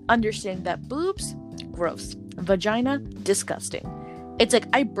understanding that boobs, gross. Vagina, disgusting. It's like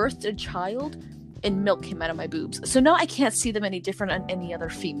I birthed a child and milk came out of my boobs. So now I can't see them any different on any other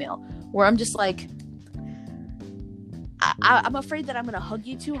female. Where I'm just like, I'm afraid that I'm gonna hug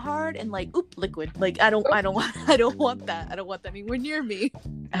you too hard and like, oop, liquid. Like I don't want that. I don't want that anywhere near me.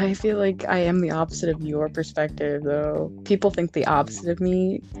 I feel like I am the opposite of your perspective, though. People think the opposite of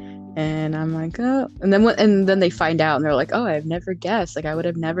me, and I'm like, oh. And then they find out, and they're like, oh, I've never guessed. Like I would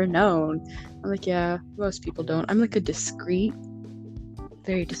have never known. I'm like, yeah, most people don't. I'm like very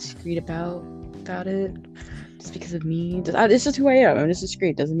discreet about it, just because of me. It's just who I am. I'm just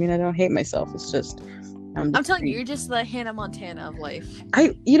discreet. Doesn't mean I don't hate myself. It's just. I'm telling you, you're just the Hannah Montana of life.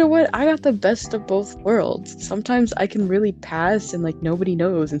 You know what? I got the best of both worlds. Sometimes I can really pass and like nobody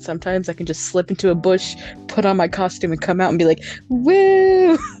knows, and sometimes I can just slip into a bush, put on my costume, and come out and be like,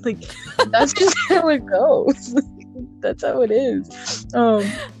 "Woo!" Like that's just how it goes. That's how it is.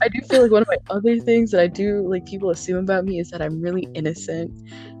 I do feel like one of my other things that I do like people assume about me is that I'm really innocent.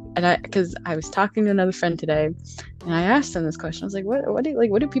 And because I was talking to another friend today, and I asked him this question. I was like, "What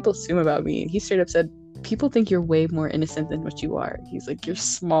do people assume about me?" And he straight up said, people think you're way more innocent than what you are. He's like, you're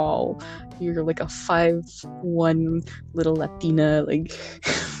small, you're like a 5'1" little Latina, like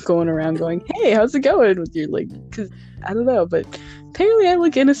going around going, hey, how's it going with your, like, because I don't know, but apparently I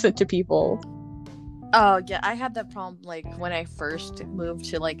look innocent to people. Oh yeah, I had that problem like when I first moved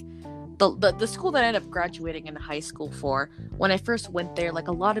to like the school that I ended up graduating in high school for. When I first went there, like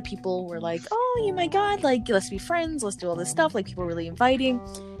a lot of people were like, oh my god, like let's be friends, let's do all this stuff, like people were really inviting.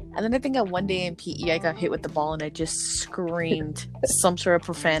 And then I think one day in PE, I got hit with the ball and I just screamed some sort of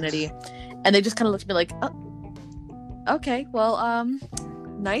profanity. And they just kind of looked at me like, oh, okay, well,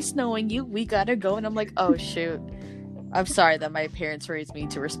 nice knowing you. We gotta go. And I'm like, oh, shoot. I'm sorry that my parents raised me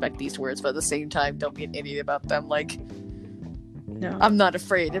to respect these words, but at the same time, don't be an idiot about them. Like, no, I'm not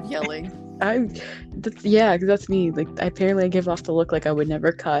afraid of yelling. Yeah, because that's me. Like, apparently I give off the look like I would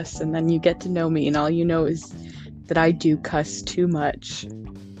never cuss. And then you get to know me and all you know is that I do cuss too much.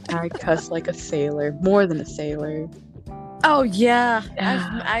 I cuss like a sailor, more than a sailor. Oh yeah,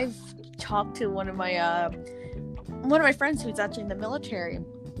 I've talked to one of my friends who's actually in the military,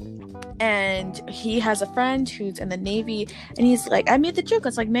 and he has a friend who's in the Navy, and he's like, I made the joke.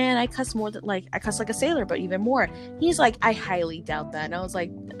 It's like, man, I cuss more than I cuss like a sailor, but even more. He's like, I highly doubt that, and I was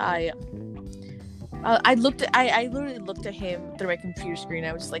like, I literally looked at him through my computer screen.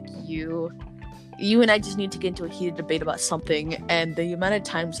 I was just like, you and I just need to get into a heated debate about something, and the amount of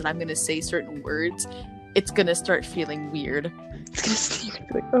times that I'm going to say certain words, it's going to start feeling weird. It's going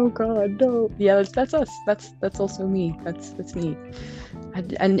to be like, oh god, no. Yeah, that's us. That's also me. That's me.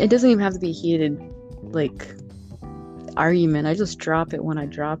 And it doesn't even have to be a heated, like, argument. I just drop it when I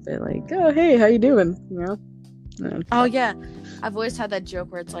drop it. Like, oh, hey, how you doing? You know? Oh, yeah. I've always had that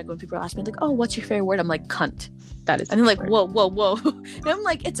joke where it's like when people ask me, like, oh, what's your favorite word? I'm like, cunt. That is. And they're like, whoa. And I'm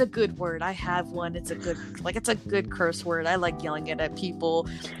like, it's a good word. I have one. It's a good curse word. I like yelling it at people.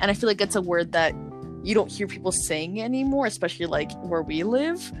 And I feel like it's a word that you don't hear people saying anymore, especially like where we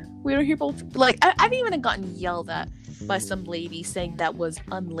live. We don't hear people, like, I've even gotten yelled at by some lady saying that was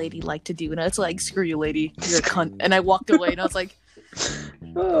unladylike to do. And it's like, screw you, lady. You're a cunt. And I walked away and I was like,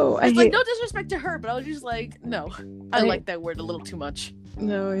 oh, it's like no disrespect to her, but I was just like, no, I like that word a little too much.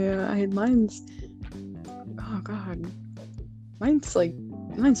 No, yeah, mine's. Oh god,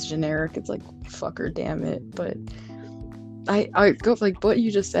 mine's generic. It's like fucker, damn it. But I go like what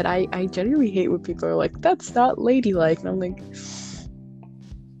you just said. I genuinely hate when people are like, that's not ladylike, and I'm like,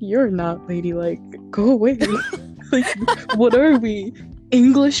 you're not ladylike. Go away. Like, what are we?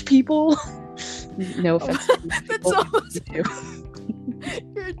 English people? No offense. That's almost. You're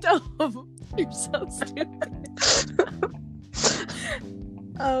dumb. You're so stupid.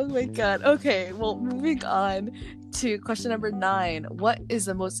 Oh my god. Okay, well, moving on to question number 9. What is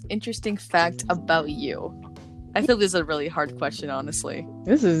the most interesting fact about you? I feel this is a really hard question, honestly.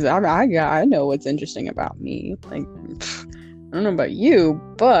 This is I know what's interesting about me. Like, I don't know about you,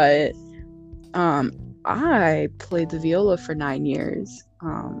 but I played the viola for 9 years.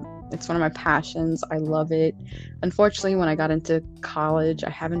 It's one of my passions. I love it. Unfortunately, when I got into college, I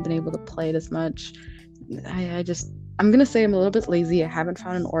haven't been able to play it as much. I'm going to say I'm a little bit lazy. I haven't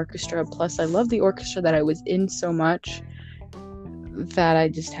found an orchestra. Plus, I love the orchestra that I was in so much that I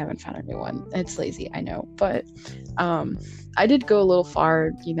just haven't found a new one. It's lazy, I know. But I did go a little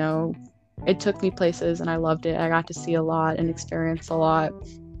far, you know. It took me places and I loved it. I got to see a lot and experience a lot.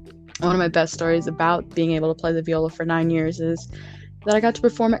 One of my best stories about being able to play the viola for 9 years is that I got to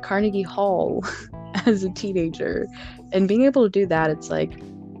perform at Carnegie Hall. as a teenager. And being able to do that, it's like,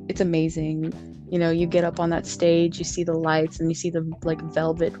 it's amazing. You know, you get up on that stage, you see the lights, and you see the like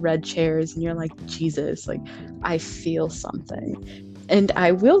velvet red chairs, and you're like, Jesus, like, I feel something. And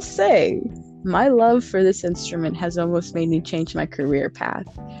I will say, my love for this instrument has almost made me change my career path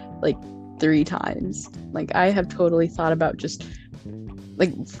like 3 times. Like, I have totally thought about just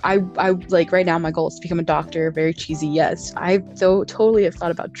like, I like, right now my goal is to become a doctor. Very cheesy, yes. I totally have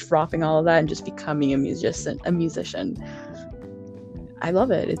thought about dropping all of that and just becoming a musician. I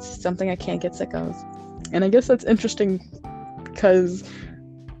love it. It's something I can't get sick of. And I guess that's interesting because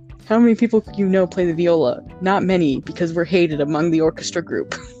how many people you know play the viola? Not many, because we're hated among the orchestra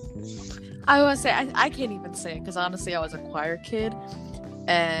group. I want to say, I can't even say it because honestly, I was a choir kid.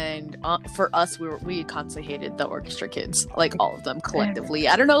 And for us, we constantly hated the orchestra kids, like all of them collectively.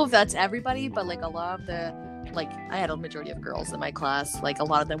 I don't know if that's everybody, but like a lot of the, like, I had a majority of girls in my class. Like, a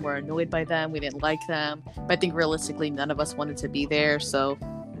lot of them were annoyed by them. We didn't like them. But I think realistically, none of us wanted to be there. So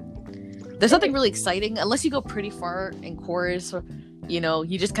there's nothing really exciting unless you go pretty far in chorus, or, you know,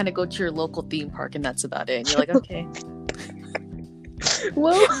 you just kind of go to your local theme park and that's about it. And you're like, okay.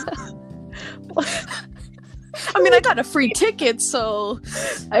 Well, I mean, I got a free ticket, so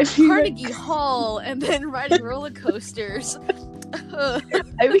I mean, Carnegie Hall and then riding roller coasters. I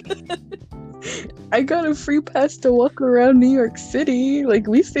mean, I got a free pass to walk around New York City. Like,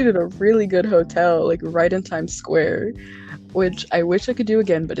 we stayed at a really good hotel, like right in Times Square, which I wish I could do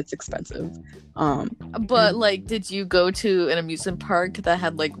again, but it's expensive. But like, did you go to an amusement park that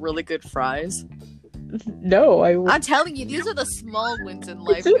had like really good fries? No, I'm telling you, these are the small wins in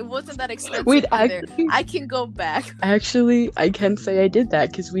life. It wasn't that expensive. Wait, either. I can go back. Actually, I can say I did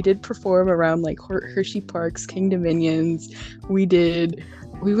that because we did perform around like Hershey Park's King Dominions. We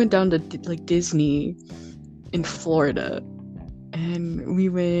went down to like Disney in Florida, and we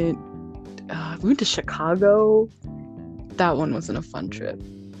went to Chicago. That one wasn't a fun trip.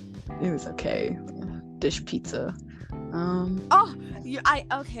 It was okay. Dish pizza.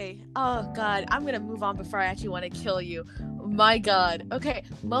 Okay. Oh God, I'm gonna move on before I actually want to kill you. My God. Okay.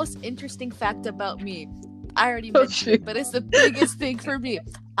 Most interesting fact about me. I already mentioned it, but it's the biggest thing for me.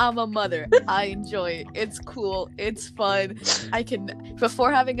 I'm a mother. I enjoy it. It's cool. It's fun.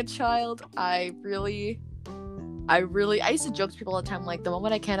 Before having a child, I used to joke to people all the time, like, the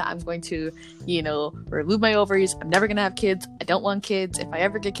moment I can, I'm going to, you know, remove my ovaries. I'm never gonna have kids. I don't want kids. If I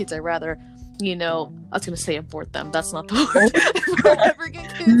ever get kids, I'd rather, you know, I was gonna say abort them. That's not the word. If I ever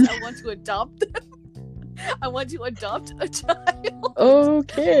get kids, I want to adopt them. I want to adopt a child.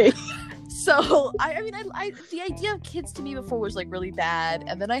 Okay. So I mean, the idea of kids to me before was like really bad,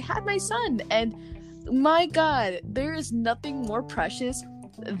 and then I had my son, and my God, there is nothing more precious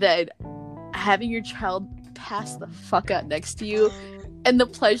than having your child pass the fuck out next to you, and the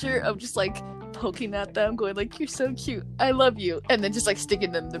pleasure of just like poking at them, going like, "You're so cute, I love you," and then just like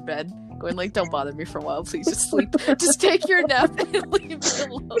sticking them to bed, going like, "Don't bother me for a while, please, just sleep, just take your nap and leave me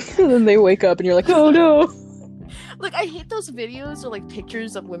alone." And then they wake up and you're like, "Oh no." Like, I hate those videos or like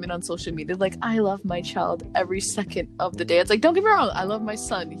pictures of women on social media like, "I love my child every second of the day." It's like, don't get me wrong, I love my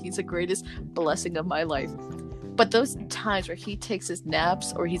son, he's the greatest blessing of my life, but those times where he takes his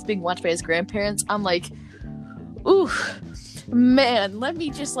naps or he's being watched by his grandparents, I'm like, ooh, man, let me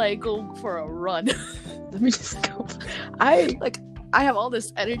just like go for a run. Let me just go. I have all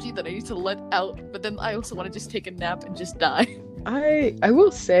this energy that I need to let out, but then I also want to just take a nap and just die. I will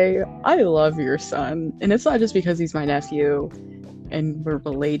say I love your son, and it's not just because he's my nephew and we're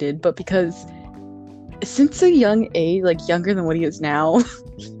related, but because since a young age, like younger than what he is now,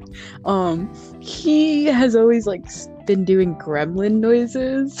 he has always like been doing gremlin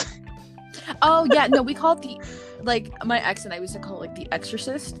noises. Oh yeah, no, we call it like my ex and I used to call it like The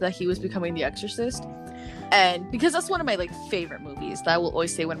Exorcist, that he was becoming the Exorcist. And because that's one of my like favorite movies, that I will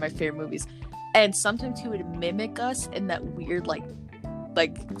always say one of my favorite movies. And sometimes he would mimic us in that weird like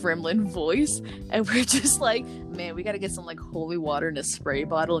gremlin voice, and we're just like, man, we gotta get some like holy water in a spray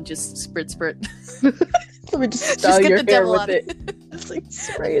bottle and just sprit. Let me just style your hair with it. Just like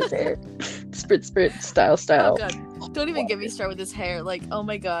spray his hair. Sprit, style. Oh God, don't even get me started with his hair. Like, oh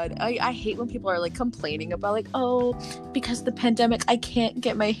my God, I hate when people are like complaining about like, oh, because of the pandemic I can't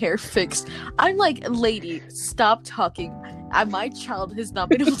get my hair fixed. I'm like, lady, stop talking. My child has not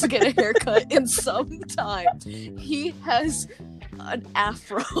been able to get a haircut in some time. He has an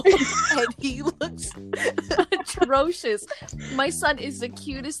afro and he looks atrocious. My son is the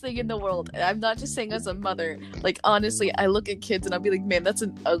cutest thing in the world, and I'm not just saying as a mother. Like, honestly, I look at kids and I'll be like, man, that's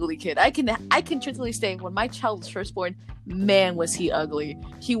an ugly kid. I can truthfully say, when my child was first born, man, was he ugly.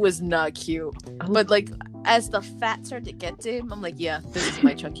 He was not cute. But like, as the fat started to get to him, I'm like, yeah, this is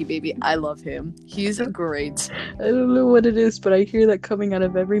my chunky baby. I love him. He's great. I don't know what it is, but I hear that coming out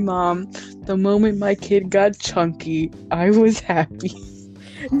of every mom. The moment my kid got chunky, I was happy.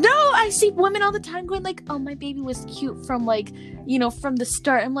 No, I see women all the time going like, oh, my baby was cute from like, you know, from the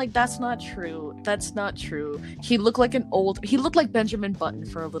start. I'm like, that's not true. That's not true. He looked like Benjamin Button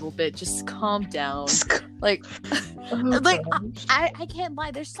for a little bit. Just calm down. Like, like I can't lie.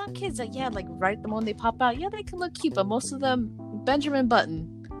 There's some kids that, yeah, like right the moment they pop out, yeah, they can look cute, but most of them, Benjamin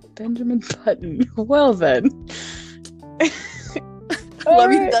Button. Benjamin Button. Well then. I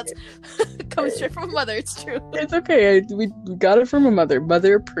mean, that's comes straight from a mother. It's true. It's okay. We got it from a mother.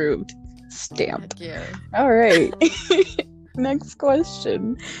 Mother approved. Stamp. Yeah. All right. Next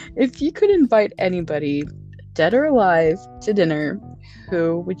question. If you could invite anybody, dead or alive, to dinner,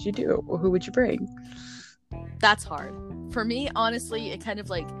 who would you do? Or who would you bring? That's hard. For me, honestly, it kind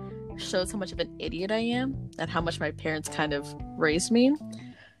of like shows how much of an idiot I am and how much my parents kind of raised me.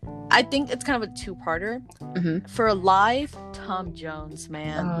 I think it's kind of a two-parter. Mm-hmm. For alive, Tom Jones,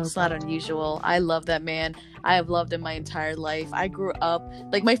 man. It's not unusual. I love that man. I have loved him my entire life. I grew up,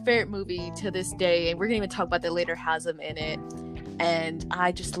 like, my favorite movie to this day, and we're gonna even talk about that later, has him in it. And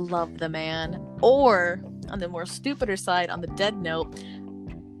I just love the man. Or, on the more stupider side, on the dead note,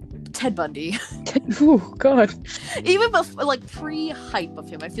 Ted Bundy. Oh God! Even like pre-hype of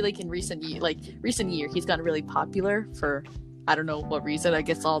him, I feel like in recent year, he's gotten really popular for I don't know what reason. I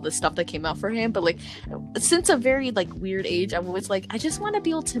guess all the stuff that came out for him, but like since a very like weird age, I'm always like, I just want to be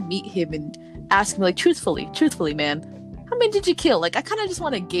able to meet him and ask him like, truthfully, man, how many did you kill? Like, I kind of just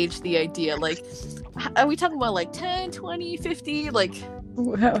want to gauge the idea. Like, are we talking about like 10, 20, 50? Like,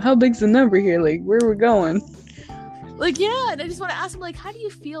 how big's the number here? Like, where are we going? Like, yeah, and I just want to ask him, like, how do you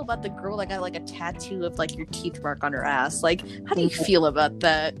feel about the girl that got, like, a tattoo of, like, your teeth mark on her ass? Like, how do you feel about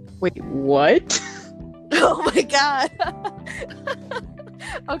that? Wait, what? Oh, my God.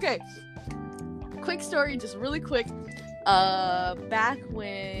 Okay. Quick story, just really quick. Back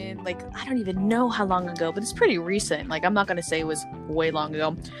when, like, I don't even know how long ago, but it's pretty recent. Like, I'm not going to say it was way long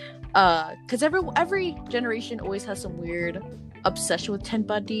ago. Because every generation always has some weird obsession with Ted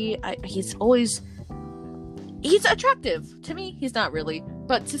Bundy. He's attractive. To me, he's not really.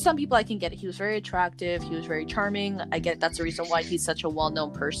 But to some people, I can get it. He was very attractive. He was very charming. I get it. That's the reason why he's such a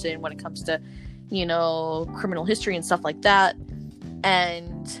well-known person when it comes to, you know, criminal history and stuff like that.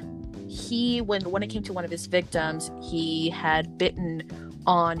 And when it came to one of his victims, he had bitten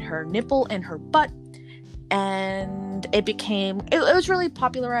on her nipple and her butt. And it was really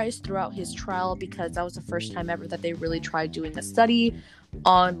popularized throughout his trial because that was the first time ever that they really tried doing a study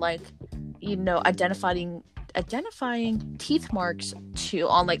on, like, you know, identifying teeth marks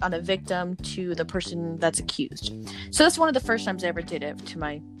on a victim to the person that's accused. So that's one of the first times I ever did it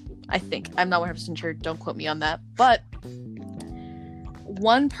I think. I'm not 100% sure, don't quote me on that. But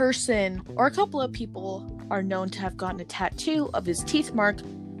one person or a couple of people are known to have gotten a tattoo of his teeth mark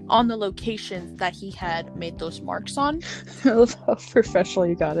on the location that he had made those marks on. I love how professional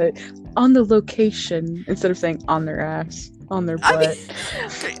you got it. On the location, instead of saying on their ass, on their butt.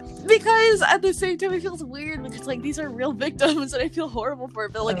 Because at the same time, it feels weird because, like, these are real victims and I feel horrible for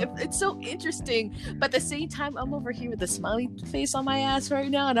it. But, like, it's so interesting. But at the same time, I'm over here with a smiley face on my ass right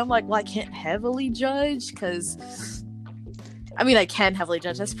now. And I'm like, well, I can't heavily judge because... I mean, I can heavily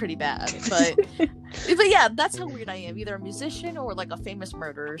judge. That's pretty bad. But yeah, that's how weird I am. Either a musician or, like, a famous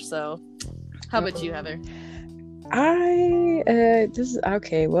murderer. So, how about you, Heather?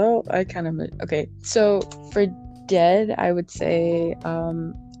 Okay, well, okay. So, for dead, I would say,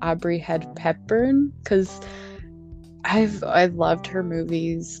 Aubrey Hepburn, because I've loved her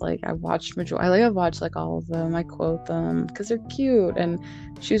movies. Like, I've watched like all of them. I quote them because they're cute, and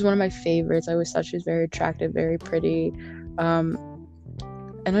she's one of my favorites. I always thought she was very attractive, very pretty,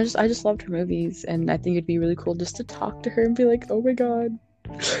 and I just loved her movies. And I think it'd be really cool just to talk to her and be like, oh my God,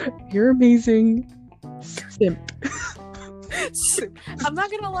 you're amazing, simp. I'm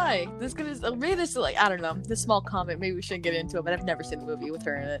not gonna lie. Maybe this is like, I don't know, this small comment, maybe we shouldn't get into it, but I've never seen the movie with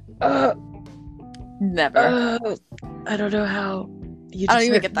her in it. Never. I don't know how. I don't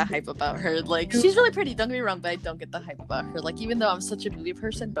even get the hype about her. Like, she's really pretty, don't get me wrong, but I don't get the hype about her. Like, even though I'm such a movie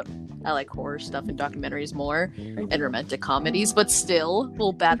person, but I like horror stuff and documentaries more, and romantic comedies, but still,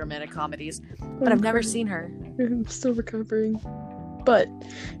 well, bad romantic comedies. But I've never seen her. I'm still recovering. But,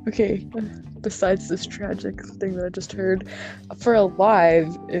 okay, besides this tragic thing that I just heard, for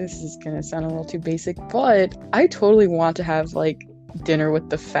alive, this is gonna sound a little too basic, but I totally want to have, like, dinner with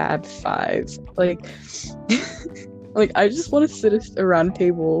the Fab Five. Like, like, I just want to sit around a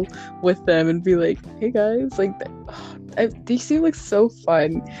table with them and be like, hey guys, like, they seem like so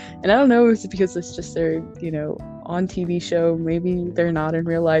fun, and I don't know if it's because it's just their, on TV show. Maybe they're not in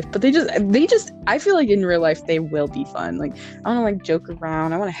real life, but they just. I feel like in real life they will be fun. Like I want to like joke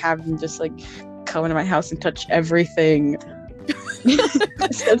around. I want to have them just like come into my house and touch everything.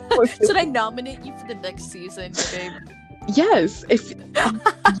 Should I nominate you for the next season, babe? Yes,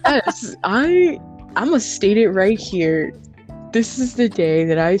 yes, I'm gonna state it right here. This is the day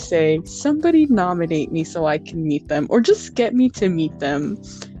that I say, somebody nominate me so I can meet them, or just get me to meet them,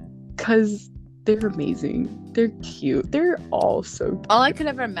 because they're amazing. They're cute. They're all so cute. All I could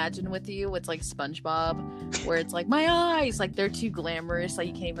ever imagine with you was like SpongeBob, where it's like, my eyes, like they're too glamorous, like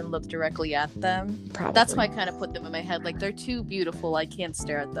you can't even look directly at them. Probably. That's why I kind of put them in my head, like they're too beautiful, I can't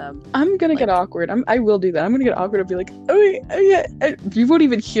stare at them. I'm gonna get awkward. I will do that. I'm gonna get awkward and be like, oh yeah. You won't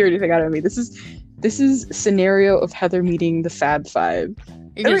even hear anything out of me. This is scenario of Heather meeting the Fab Five.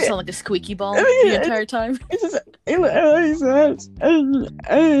 You're gonna sound like a squeaky ball the entire time.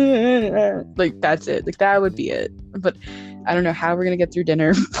 Like that's it. Like that would be it. But I don't know how we're gonna get through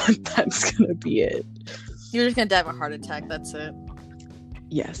dinner, but that's gonna be it. You're just gonna die of a heart attack. That's it.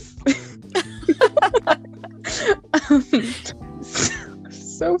 Yes.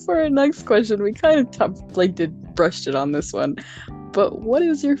 So for our next question, we kind of brushed it on this one. But what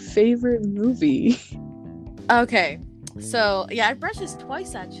is your favorite movie? Okay. So, yeah, I brushed this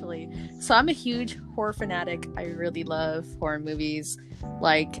twice, actually. So, I'm a huge horror fanatic. I really love horror movies.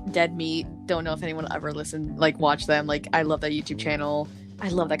 Like, Dead Meat. Don't know if anyone will ever watch them. Like, I love that YouTube channel. I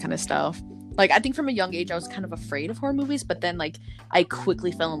love that kind of stuff. Like, I think from a young age, I was kind of afraid of horror movies. But then, like, I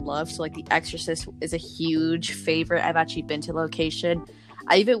quickly fell in love. So, like, The Exorcist is a huge favorite. I've actually been to the location.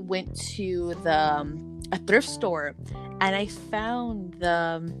 I even went to a thrift store. And I found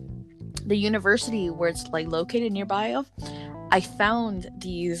the university where it's like located nearby I found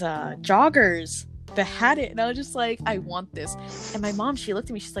these joggers that had it, and I was just like, I want this. And my mom, she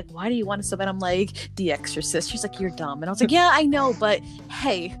looked at me, she's like, why do you want it so bad? I'm like, The Exorcist. She's like, you're dumb. And I was like, yeah, I know, but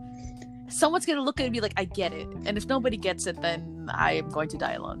hey, someone's gonna look at it and be like, I get it. And if nobody gets it, then I am going to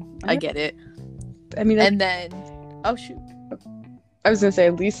die alone. I get it. I mean, and then oh shoot, I was gonna say,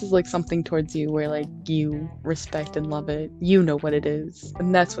 at least it's like something towards you where like you respect and love it. You know what it is,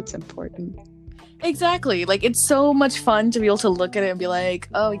 and that's what's important. Exactly. Like, it's so much fun to be able to look at it and be like,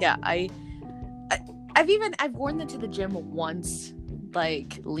 oh yeah, I've worn it to the gym once,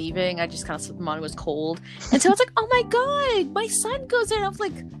 like leaving. I just kind of slipped them on. It was cold, and so I was like, oh my god, my son goes there. And I was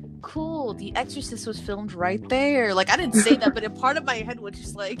like, cool. The Exorcist was filmed right there. Like, I didn't say that, but a part of my head was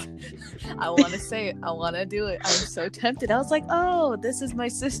just like, I want to say it. I want to do it. I'm so tempted. I was like, oh, this is my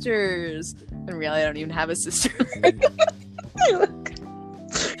sister's. In reality, I don't even have a sister.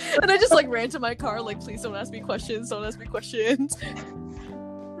 And I just like ran to my car, like, please don't ask me questions. Don't ask me questions.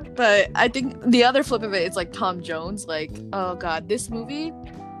 But I think the other flip of it is like Tom Jones. Like, oh god, this movie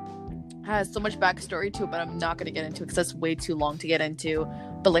has so much backstory to it, but I'm not going to get into it because that's way too long to get into.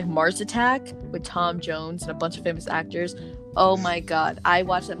 But like Mars Attack with Tom Jones and a bunch of famous actors. Oh my god, I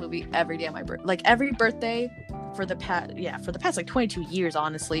watch that movie every day on my birthday. Like every birthday for the past like 22 years,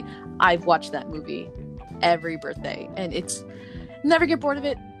 honestly, I've watched that movie every birthday, and it's never get bored of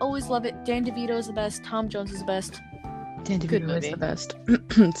it. Always love it. Dan DeVito is the best. Tom Jones is the best. Dan DeVito is the best.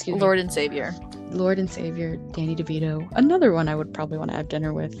 Excuse me. Lord and Savior, Danny DeVito. Another one I would probably want to have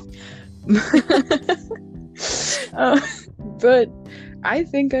dinner with. But I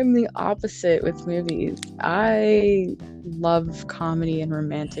think I'm the opposite with movies. I love comedy and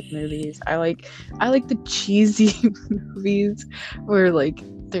romantic movies. I like the cheesy movies where like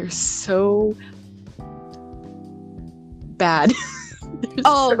they're so bad.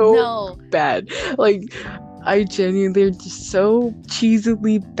 No, bad. Like, I genuinely, they're just so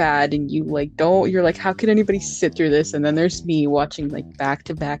cheesily bad, and you're like, how can anybody sit through this? And then there's me watching like back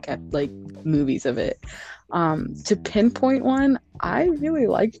to back at like movies of it. To pinpoint one, I really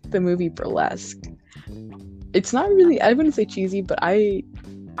liked the movie Burlesque. It's not really, I wouldn't say cheesy, but I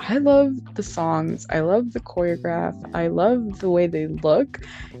love the songs. I love the choreograph. I love the way they look.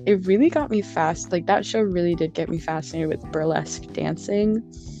 It really got me like that show really did get me fascinated with burlesque dancing,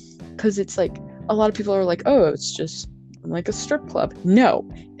 because it's like, a lot of people are like, oh, it's just like a strip club. No,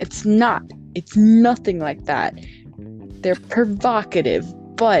 it's not. It's nothing like that. They're provocative,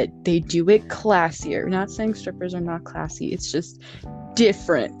 but they do it classier. Not saying strippers are not classy. It's just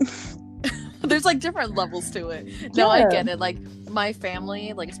different. There's like different levels to it. No, I get it. Like my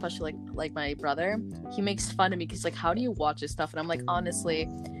family, like especially like my brother, he makes fun of me because like, how do you watch this stuff? And I'm like, honestly,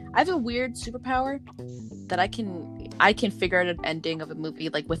 I have a weird superpower that I can figure out an ending of a movie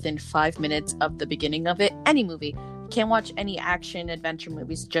like within 5 minutes of the beginning of it. Any movie. Can't watch any action adventure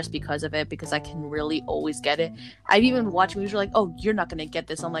movies just because of it, because I can really always get it. I've even watched movies where like, oh, you're not gonna get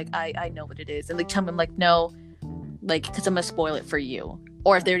this. I'm like, I know what it is, and they tell me, I'm like, no, like, because I'm gonna spoil it for you.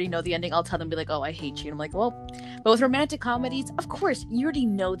 Or if they already know the ending, I'll tell them, be like, oh, I hate you. And I'm like, well, but with romantic comedies, of course, you already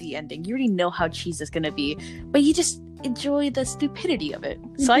know the ending. You already know how cheesy it's gonna be, but you just enjoy the stupidity of it.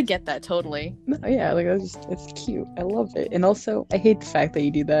 So I get that totally. No, yeah, like it's cute. I love it. And also, I hate the fact that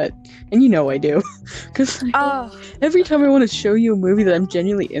you do that, and you know I do, because every time I want to show you a movie that I'm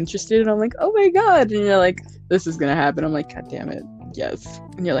genuinely interested in, I'm like, oh my god, and you're like, this is gonna happen. I'm like, god damn it, yes.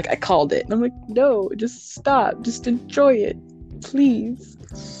 And you're like, I called it, and I'm like, no, just stop, just enjoy it, please.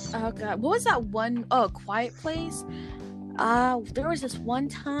 Oh god, what was that one? Oh, Quiet Place. There was this one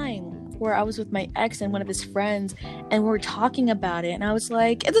time where I was with my ex and one of his friends, and we were talking about it, and I was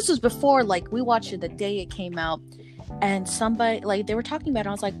like, and this was before, like, we watched it the day it came out, and somebody, like, they were talking about it, and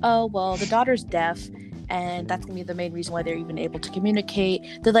I was like, oh, well, the daughter's deaf, and that's gonna be the main reason why they're even able to communicate.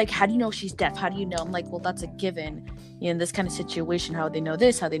 They're like, how do you know she's deaf? How do you know? I'm like, well, that's a given. In this kind of situation, how they know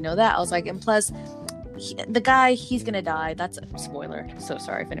this, how they know that. I was like, and plus, the guy, he's gonna die. That's a spoiler, so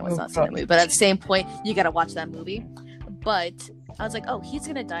sorry if anyone's not seen that movie, but at the same point, you gotta watch that movie. But I was like, oh, he's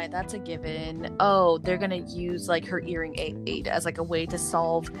gonna die, that's a given. Oh, they're gonna use like her hearing aid as like a way to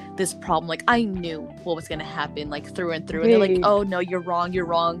solve this problem. Like, I knew what was gonna happen, like, through and through. And they're like, oh no, you're wrong.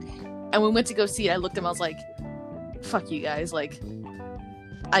 And when we went to go see it, I looked at him, I was like, fuck you guys, like,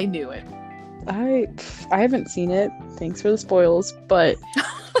 I knew it. I haven't seen it, thanks for the spoils, but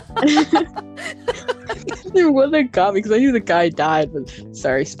there one that got me, because I knew the guy died, but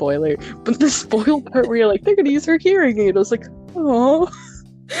sorry, spoiler. But the spoil part where you're like, they're gonna use her hearing aid, I was like, oh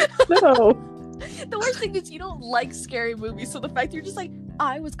no. The worst thing is you don't like scary movies, so the fact that you're just like,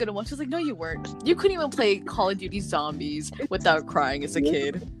 I was gonna watch, I was like, no, you weren't. You couldn't even play Call of Duty Zombies without crying as a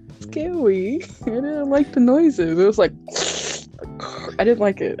kid. Scary. I didn't like the noises. It was like, I didn't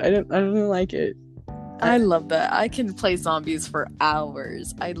like it. I didn't like it. I love that. I can play zombies for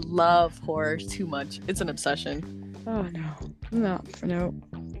hours. I love horror too much. It's an obsession. Oh no,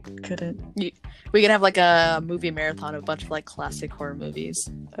 couldn't. We could have like a movie marathon of a bunch of like classic horror movies.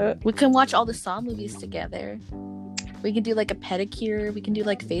 We can watch all the Saw movies together. We can do like a pedicure. We can do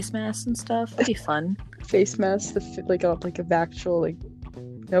like face masks and stuff. It'd be fun. Face masks, like a actual like.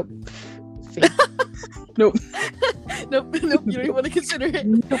 Nope. Nope. Nope. You don't even want to consider it.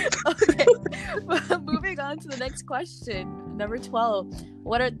 Nope. Okay. Moving on to the next question. Number 12.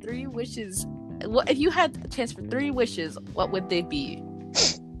 What are 3 wishes? What if you had a chance for 3 wishes? What would they be?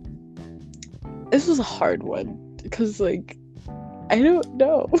 This was a hard one because, like, I don't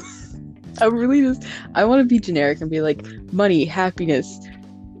know. I want to be generic and be like money, happiness,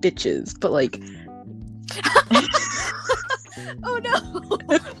 bitches, but like. Oh no!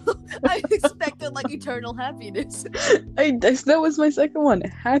 I expected like eternal happiness. That was my second one,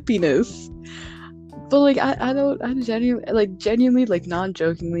 happiness. But like I genuinely, like,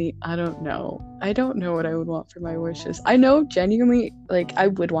 non-jokingly, I don't know. I don't know what I would want for my wishes. I know genuinely, like, I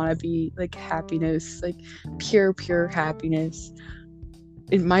would want to be like happiness, like pure happiness.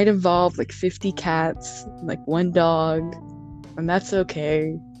 It might involve like 50 cats, like 1 dog, and that's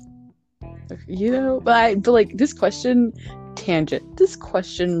okay. You know, but like this question. Tangent. This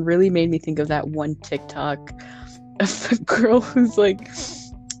question really made me think of that one TikTok of the girl who's like,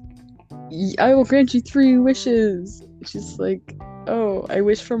 I will grant you 3 wishes. She's like, oh, I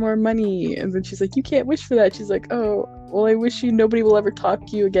wish for more money. And then she's like, you can't wish for that. She's like, oh, well, I wish you nobody will ever talk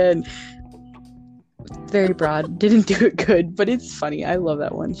to you again. Very broad. Didn't do it good, but it's funny. I love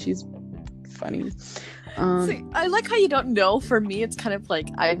that one. She's funny. See, I like how you don't know. For me, it's kind of like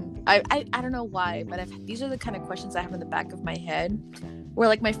I don't know why, but these are the kind of questions I have in the back of my head. Where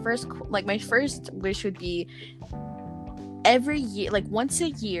like my first wish would be every year, like once a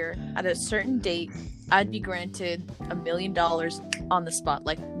year at a certain date, I'd be granted $1 million on the spot,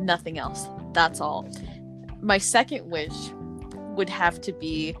 like nothing else. That's all. My second wish would have to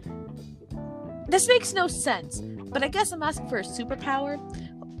be. This makes no sense, but I guess I'm asking for a superpower.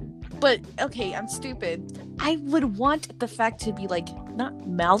 But, okay, I'm stupid. I would want the fact to be, like, not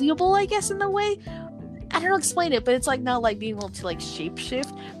malleable, I guess, in the way. I don't know, explain it, but it's, like, not, like, being able to, like,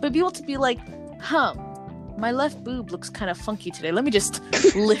 shapeshift. But be able to be, like, my left boob looks kind of funky today. Let me just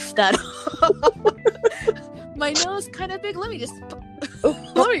lift that up. My nose kind of big. Let me just...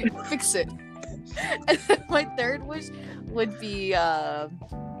 let me fix it. And then my third wish would be, oh,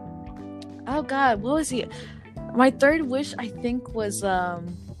 God, what was he? My third wish, I think, was,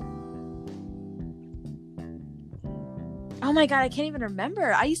 oh my God, I can't even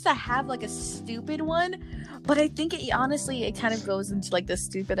remember. I used to have like a stupid one, but I think it honestly kind of goes into like the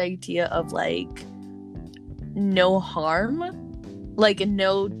stupid idea of like no harm, like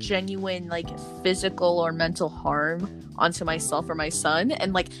no genuine like physical or mental harm onto myself or my son.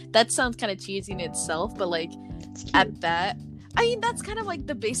 And like that sounds kind of cheesy in itself, but like at that, I mean, that's kind of like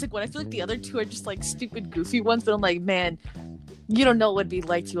the basic one. I feel like the other two are just like stupid goofy ones, but I'm like, man, you don't know what it'd be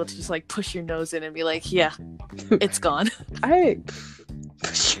like to be able to just like push your nose in and be like, yeah, it's gone. I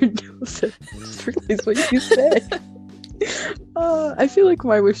push your nose in. I just realized what you said. I feel like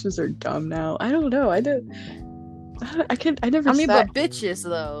my wishes are dumb now. I don't know. I never. I mean, but bitches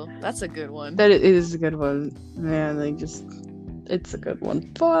though, that's a good one. That it is a good one, man. Like just, it's a good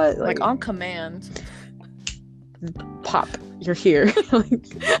one. But like on command. Pop, you're here. Like,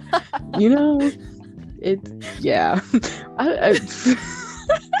 you know, it. Yeah.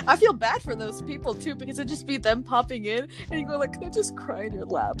 I feel bad for those people too, because it'd just be them popping in and you go like, "Can I just cry in your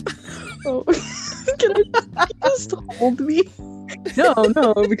lap?" Oh, can I just hold me? No,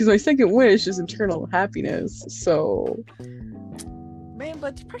 because my second wish is eternal happiness. So, man,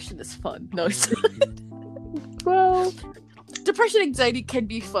 but depression is fun. No, it's well, depression, anxiety can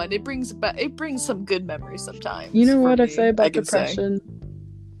be fun. It brings some good memories sometimes. You know what I say about depression?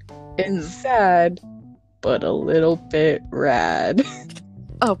 It's sad, but a little bit rad.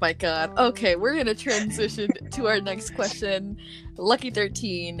 Oh my god. Okay, we're gonna transition to our next question. Lucky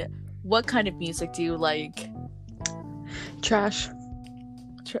 13, what kind of music do you like? Trash.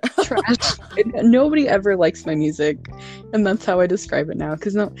 Trash. Nobody ever likes my music, and that's how I describe it now.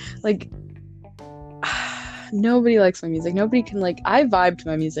 Because nobody likes my music. Nobody can like. I vibe to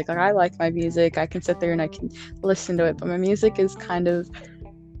my music. Like I like my music. I can sit there and I can listen to it. But my music is kind of.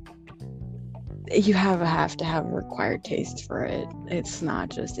 You have to have a required taste for it. It's not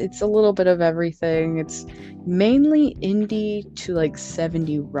just. It's a little bit of everything. It's mainly indie to like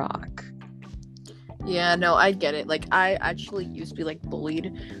 70 rock. Yeah, no, I get it. Like, I actually used to be, like,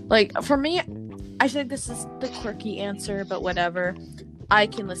 bullied. Like, for me, I think this is the quirky answer, but whatever. I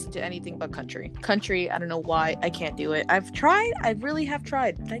can listen to anything but country. Country, I don't know why, I can't do it. I've tried, I really have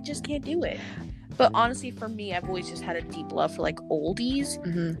tried, but I just can't do it. But honestly, for me, I've always just had a deep love for, like, oldies.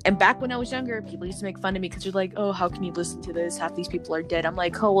 Mm-hmm. And back when I was younger, people used to make fun of me because you're like, oh, how can you listen to this? Half these people are dead. I'm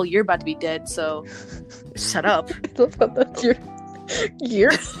like, oh, well, you're about to be dead, so shut up. I love how that's your...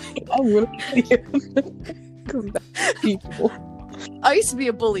 I used to be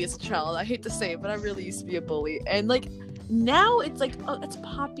a bully as a child. I hate to say it, but I really used to be a bully. And like now it's like, oh, it's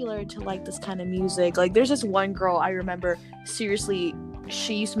popular to like this kind of music. Like there's this one girl I remember, seriously,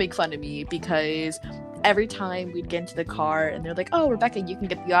 she used to make fun of me because every time we'd get into the car and they're like, oh, Rebecca, you can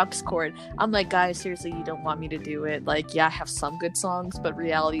get the aux cord. I'm like, guys, seriously, you don't want me to do it. Like, yeah, I have some good songs, but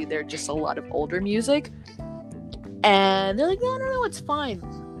reality, they're just a lot of older music. And they're like, no, it's fine.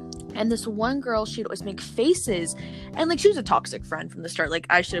 And this one girl, she'd always make faces. And, like, she was a toxic friend from the start. Like,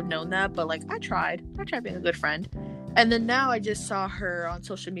 I should have known that. But, like, I tried being a good friend. And then now I just saw her on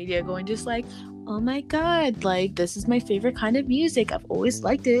social media going just like, oh, my God. Like, this is my favorite kind of music. I've always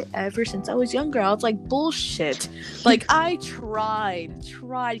liked it ever since I was younger. I was like, bullshit. Like, I tried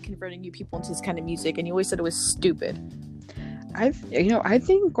converting you people into this kind of music. And you always said it was stupid. I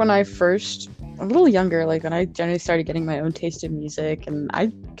think when I first... a little younger, like when I generally started getting my own taste in music, and I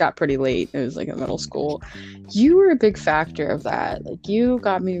got pretty late, it was like in middle school, you were a big factor of that. Like you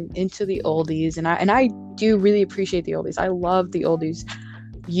got me into the oldies, and I do really appreciate the oldies. I love the oldies.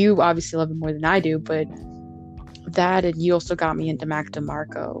 You obviously love it more than I do, but that, and you also got me into Mac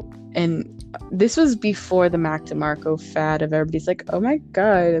DeMarco. And this was before the Mac DeMarco fad of everybody's like, oh my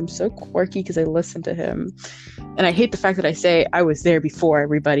God, I'm so quirky because I listened to him. And I hate the fact that I say I was there before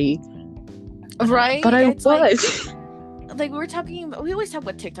everybody. Right? But I was. Like we always talk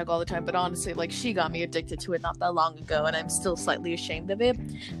about TikTok all the time, but honestly, like she got me addicted to it not that long ago, and I'm still slightly ashamed of it.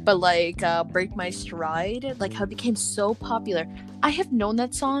 But like Break My Stride, like how it became so popular. I have known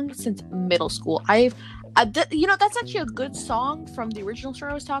that song since middle school. that's actually a good song from the original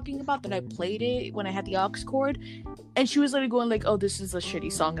story I was talking about, that I played it when I had the aux cord, and she was literally going like, oh, this is a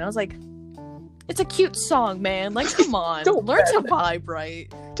shitty song, and I was like, it's a cute song, man. Like, come on. Learn to vibe right.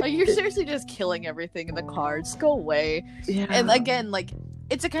 Like, you're seriously just killing everything in the car. Just go away. Yeah. And again, like,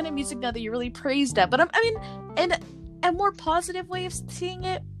 it's a kind of music now that you're really praised at. But and a more positive way of seeing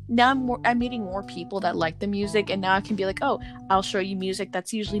it, now I'm meeting more people that like the music, and now I can be like, oh, I'll show you music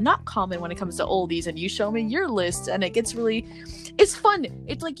that's usually not common when it comes to oldies, and you show me your list, and it gets really, it's fun.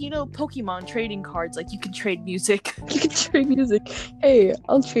 It's like, Pokemon trading cards. Like, you can trade music. You can trade music. Hey,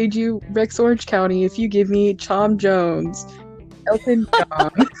 I'll trade you Rex Orange County if you give me Tom Jones, Elton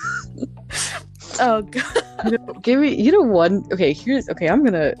John. Oh God. Give me, one. Okay, I'm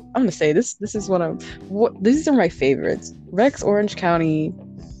gonna say this. These are my favorites. Rex Orange County.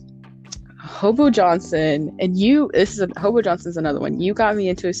 Hobo Johnson, and Hobo Johnson's another one. You got me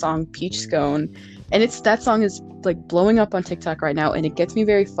into a song, Peach Scone, and that song is like blowing up on TikTok right now, and it gets me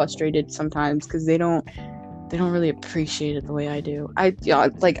very frustrated sometimes because they don't really appreciate it the way I do. I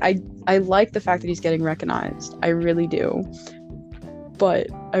like the fact that he's getting recognized. I really do. But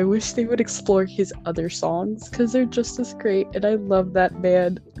I wish they would explore his other songs because they're just as great, and I love that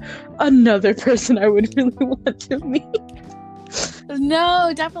man. Another person I would really want to meet.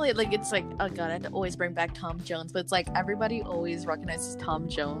 No, definitely. Like, it's like, oh god, I have to always bring back Tom Jones, but it's like everybody always recognizes Tom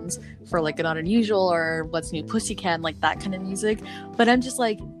Jones for like Not Unusual or What's New Pussycat and like that kind of music. But I'm just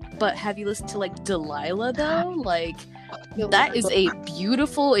like, but have you listened to like Delilah though? Like, that is a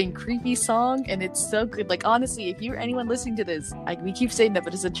beautiful and creepy song, and it's so good. Like, honestly, if you're anyone listening to this, like, we keep saying that,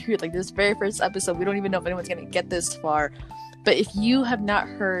 but it's the truth. Like, this very first episode, we don't even know if anyone's gonna get this far. But if you have not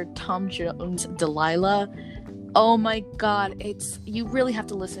heard Tom Jones' Delilah, oh my god, you really have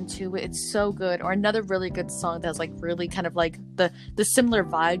to listen to it. It's so good. Or another really good song that's like really kind of like the similar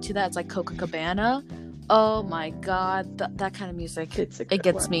vibe to that, it's like Coca Cabana. Oh my god, that kind of music, it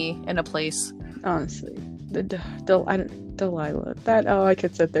gets me in a place. Honestly, Delilah. That I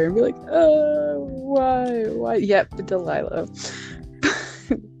could sit there and be like, oh, why? Yep, Delilah.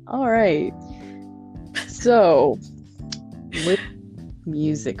 All right. So, with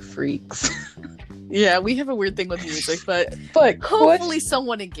music freaks. Yeah, we have a weird thing with music, but hopefully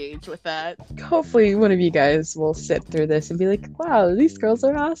someone engaged with that. Hopefully one of you guys will sit through this and be like, wow, these girls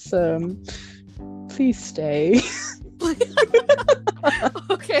are awesome. Please stay.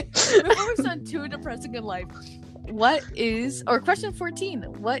 Okay, before we sound too depressing in life, question 14,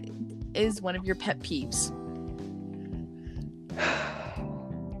 what is one of your pet peeves?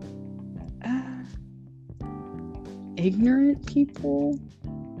 Ignorant people.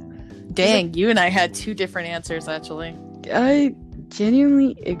 Dang, you and I had two different answers, actually.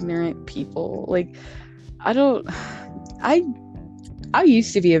 Genuinely ignorant people. Like, I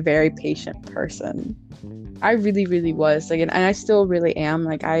used to be a very patient person. I really, really was. Like, and I still really am.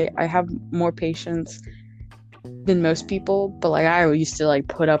 Like, I have more patience than most people, but like, I used to like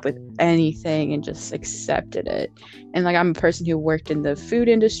put up with anything and just accepted it. And like, I'm a person who worked in the food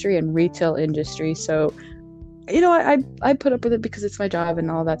industry and retail industry, so I put up with it because it's my job and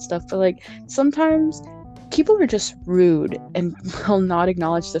all that stuff. But like, sometimes people are just rude and will not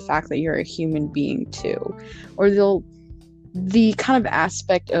acknowledge the fact that you're a human being too, or the kind of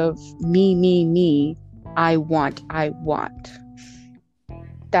aspect of me, I want.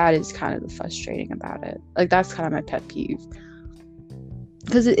 That is kind of the frustrating about it. Like, that's kind of my pet peeve.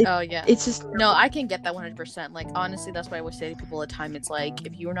 Because it's just... No, I can get that 100%. Like, honestly, that's what I always say to people all the time. It's like,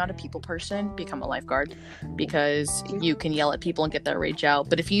 if you're not a people person, become a lifeguard. Because you can yell at people and get that rage out.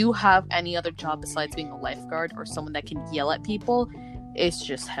 But if you have any other job besides being a lifeguard or someone that can yell at people, it's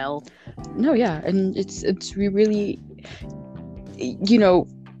just hell. No, yeah. And it's really...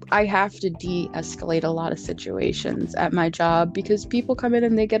 I have to de-escalate a lot of situations at my job because people come in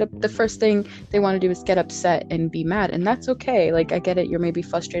and they get the first thing they want to do is get upset and be mad, and that's okay. Like, I get it, you're maybe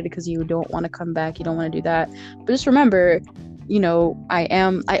frustrated because you don't want to come back, you don't want to do that, but just remember,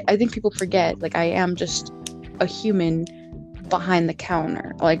 I think people forget, like, I am just a human behind the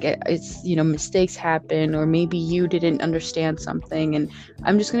counter. Like, it's mistakes happen, or maybe you didn't understand something, and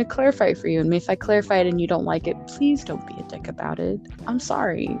I'm just going to clarify it for you. And if I clarify it and you don't like it, please don't be a dick about it. I'm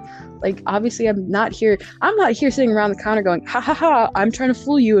sorry. Like, obviously I'm not here sitting around the counter going, ha ha ha, I'm trying to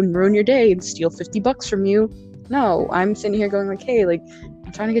fool you and ruin your day and steal $50 from you. No, I'm sitting here going like, hey, like,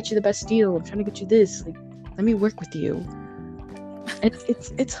 I'm trying to get you the best deal, I'm trying to get you this, like, let me work with you.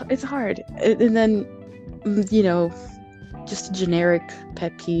 It's hard. And then just a generic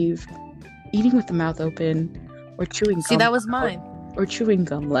pet peeve, eating with the mouth open or chewing gum. See, that was mine. Or chewing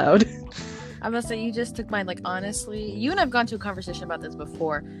gum loud. I'm gonna say, you just took mine. Like, honestly, you and I've gone to a conversation about this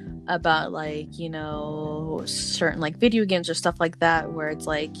before, about like, certain like video games or stuff like that, where it's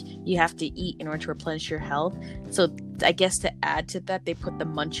like you have to eat in order to replenish your health. So I guess to add to that, they put the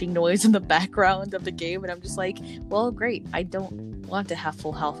munching noise in the background of the game, and I'm just like, well, great, I don't want to have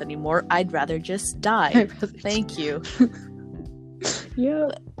full health anymore, I'd rather just die. Thank you. Yeah.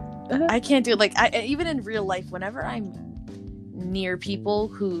 I can't do it. Like, even in real life, whenever I'm near people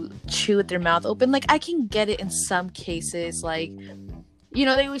who chew with their mouth open, like, I can get it in some cases. Like, they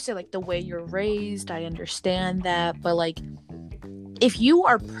always say like the way you're raised, I understand that, but like, if you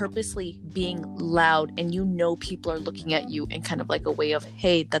are purposely being loud and people are looking at you in kind of like a way of,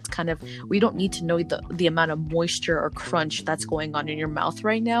 hey, that's kind of, we don't need to know the amount of moisture or crunch that's going on in your mouth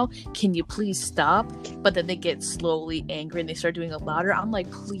right now, can you please stop? But then they get slowly angry and they start doing it louder. I'm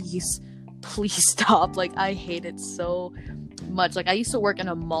like, please stop. Like, I hate it so much. Like, I used to work in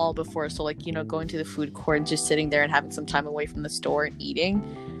a mall before, so like, you know, going to the food court and just sitting there and having some time away from the store and eating,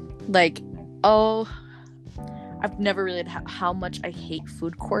 like, oh, I've never really how much I hate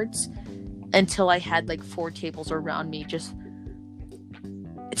food courts until I had like 4 tables around me. Just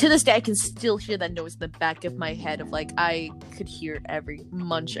to this day, I can still hear that noise in the back of my head of like, I could hear every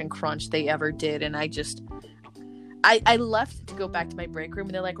munch and crunch they ever did. And I left to go back to my break room,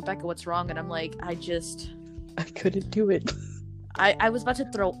 and they're like, Rebecca, what's wrong? And I'm like, I couldn't do it. I was about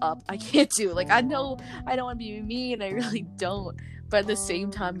to throw up. I can't do it. Like, I know I don't want to be mean, I really don't. But at the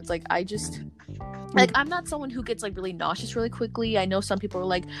same time, it's like, like, I'm not someone who gets like really nauseous really quickly. I know some people are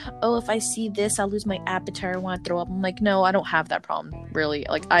like, oh, if I see this, I'll lose my appetite, I want to throw up. I'm like, no, I don't have that problem, really.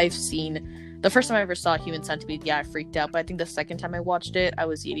 Like, I've seen, the first time I ever saw Human Centipede, yeah, I freaked out. But I think the second time I watched it, I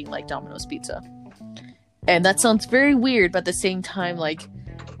was eating like Domino's pizza. And that sounds very weird, but at the same time, like,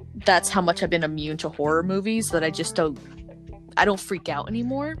 that's how much I've been immune to horror movies, that I don't freak out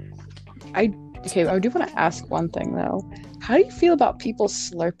anymore. Okay, I do want to ask one thing though. How do you feel about people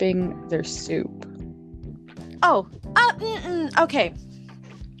slurping their soup? Oh, okay.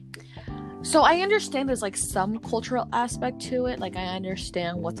 So I understand there's like some cultural aspect to it. Like, I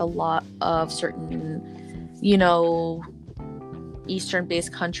understand with a lot of certain, you know,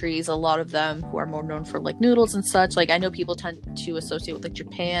 Eastern-based countries, a lot of them who are more known for like noodles and such. Like, I know people tend to associate with like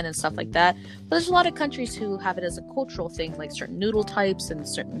Japan and stuff like that, but there's a lot of countries who have it as a cultural thing, like certain noodle types and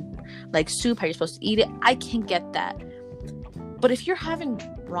certain like soup, how you're supposed to eat it. I can get that. But if you're having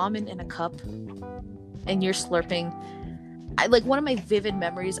ramen in a cup and you're slurping, like, one of my vivid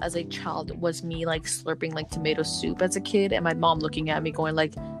memories as a child was me like slurping like tomato soup as a kid, and my mom looking at me going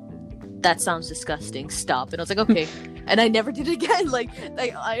like, that sounds disgusting, stop. And I was like, okay. And I never did it again. Like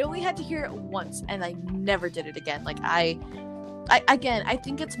I only had to hear it once, and I never did it again. Like, I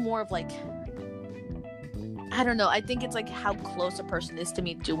think it's more of like, I don't know, I think it's like how close a person is to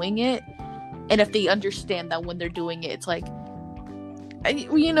me doing it, and if they understand that when they're doing it, it's like,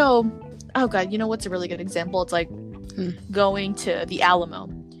 you know, oh god, you know what's a really good example? It's like going to the Alamo.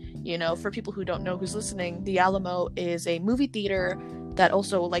 You know, for people who don't know, who's listening, the Alamo is a movie theater that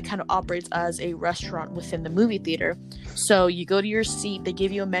also like kind of operates as a restaurant within the movie theater. So you go to your seat, they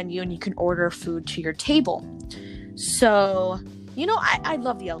give you a menu, and you can order food to your table. So, you know, I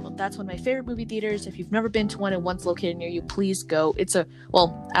love the Alamo. That's one of my favorite movie theaters. If you've never been to one and one's located near you, please go.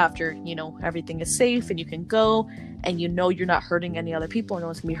 After, you know, everything is safe and you can go and you know you're not hurting any other people, no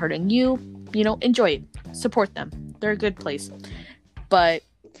one's gonna be hurting you, you know, enjoy it. Support them. They're a good place. But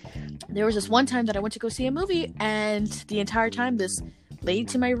there was this one time that I went to go see a movie, and the entire time this lady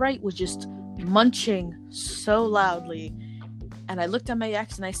to my right was just munching so loudly, and I looked at my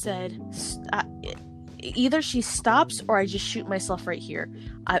ex and I said, either she stops or I just shoot myself right here.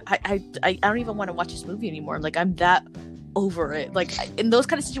 I don't even want to watch this movie anymore. Like, I'm that over it. Like, in those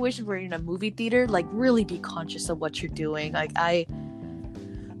kind of situations where you're in a movie theater, like, really be conscious of what you're doing. Like, I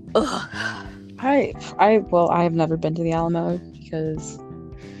have never been to the Alamo because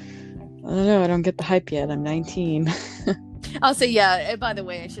I don't know, I don't get the hype yet. I'm 19. I'll say, yeah, and by the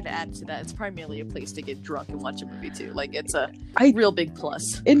way, I should add to that, it's primarily a place to get drunk and watch a movie too. Like, it's a real big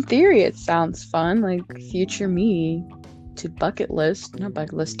plus. In theory, it sounds fun. Like, future me to do list.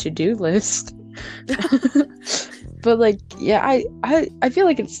 But like, yeah, I feel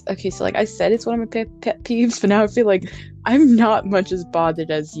like it's okay. So like I said, it's one of my pet peeves, but now I feel like I'm not much as bothered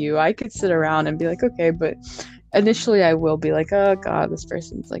as you. I could sit around and be like, okay, but initially I will be like, oh god, this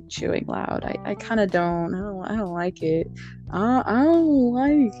person's like chewing loud. I kind of don't like it. I don't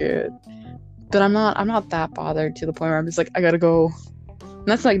like it. But I'm not that bothered to the point where I'm just like, I gotta go. And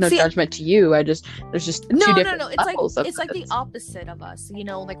that's like no judgment to you. There's just two different levels. It's like the opposite of us, you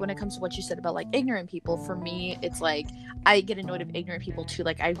know, like when it comes to what you said about like ignorant people. For me, it's like I get annoyed of ignorant people too.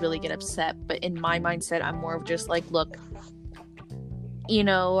 Like, I really get upset, but in my mindset, I'm more of just like, look, you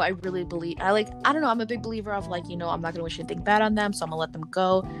know, I really believe, I don't know, I'm a big believer of like, you know, I'm not gonna wish anything bad on them, so I'm gonna let them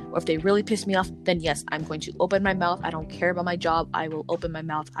go. Or if they really piss me off, then yes, I'm going to open my mouth. I don't care about my job, I will open my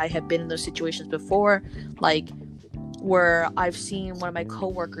mouth. I have been in those situations before, like where I've seen one of my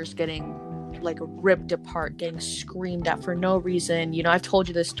coworkers getting like ripped apart, getting screamed at for no reason. You know, I've told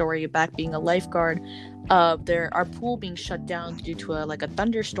you this story back being a lifeguard, our pool being shut down due to a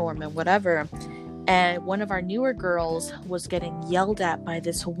thunderstorm and whatever. And one of our newer girls was getting yelled at by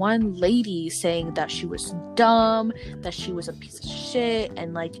this one lady, saying that she was dumb, that she was a piece of shit,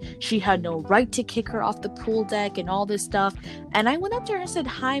 and like she had no right to kick her off the pool deck and all this stuff. And I went up to her and said,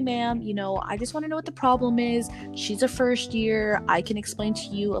 hi ma'am, you know, I just want to know what the problem is. She's a first year, I can explain to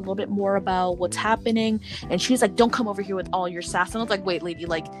you a little bit more about what's happening. And she's like, don't come over here with all your sass. And I was like, wait lady,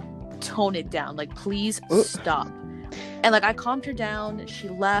 like tone it down, like please stop. And like I calmed her down, she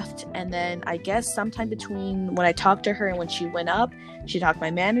left, and then I guess sometime between when I talked to her and when she went up, she talked to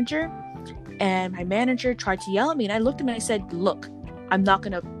my manager, and my manager tried to yell at me, and I looked at him and I said, look, I'm not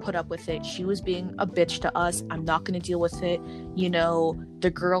gonna put up with it. She was being a bitch to us. I'm not gonna deal with it. You know, the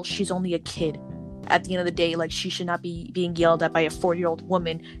girl, she's only a kid. At the end of the day, like, she should not be being yelled at by a 40-year-old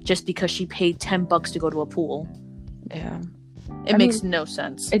woman just because she paid $10 to go to a pool. Yeah. It makes no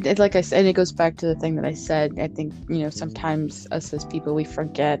sense. It like I said, and it goes back to the thing that I said. I think, sometimes us as people, we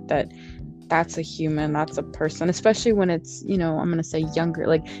forget that that's a human, that's a person, especially when it's, I'm going to say younger,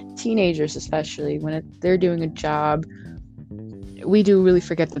 like teenagers, especially when they're doing a job. We do really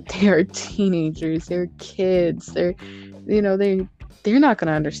forget that they are teenagers, they're kids, they're not going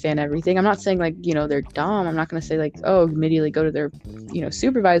to understand everything. I'm not saying like, they're dumb. I'm not going to say like, oh, immediately go to their,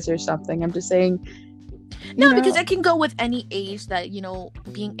 supervisor or something. I'm just saying, because it can go with any age that,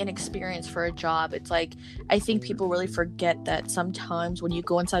 being inexperienced for a job. It's like, I think people really forget that sometimes when you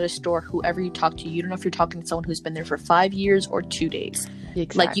go inside a store, whoever you talk to, you don't know if you're talking to someone who's been there for 5 years or 2 days.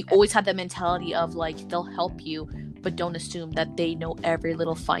 Exactly. Like, you always have that mentality of like, they'll help you, but don't assume that they know every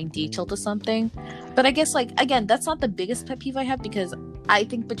little fine detail to something. But I guess, like, again, that's not the biggest pet peeve I have, because I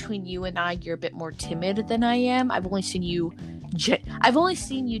think between you and I, you're a bit more timid than I am. I've only seen you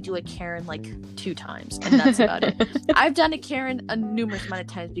do a Karen like 2 times, and that's about it. I've done a Karen a numerous amount of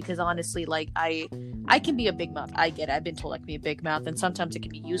times because honestly, like, I can be a big mouth. I get it. I've been told I can be a big mouth, and sometimes it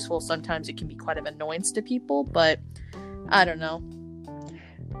can be useful. Sometimes it can be quite of annoyance to people, but I don't know.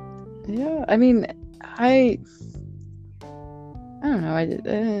 Yeah, I mean, I don't know.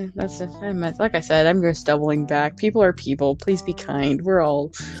 Like I said, I'm just doubling back. People are people. Please be kind. We're all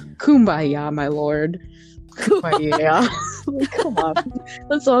kumbaya, my lord. Kumbaya. Like, come on.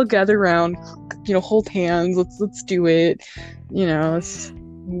 Let's all gather around. Hold hands. Let's do it.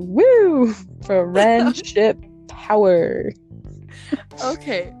 Woo for friendship power.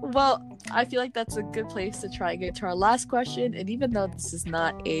 Okay, well, I feel like that's a good place to try and get to our last question. And even though this is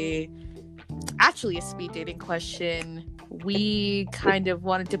not actually a speed dating question, we kind of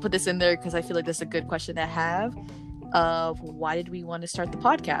wanted to put this in there because I feel like this is a good question to have. Of why did we want to start the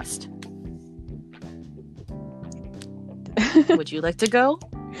podcast? Would you like to go?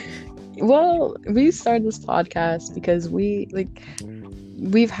 Well, we started this podcast because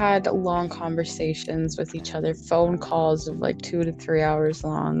we've had long conversations with each other, phone calls of like 2 to 3 hours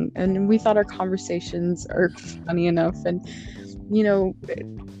long, and we thought our conversations are funny enough and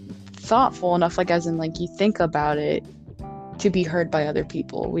thoughtful enough, like as in like you think about it, to be heard by other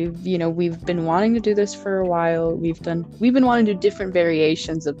people. We've been wanting to do this for a while. We've been wanting to do different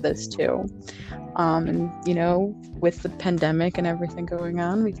variations of this too. And with the pandemic and everything going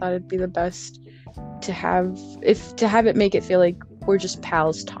on, we thought it'd be the best to have it make it feel like we're just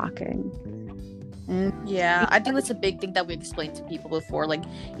pals talking. And yeah, I think that's a big thing that we explained to people before, like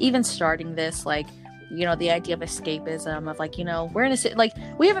even starting this, like, the idea of escapism, of like, we're in a like,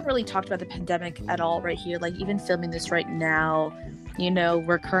 we haven't really talked about the pandemic at all right here. Like, even filming this right now,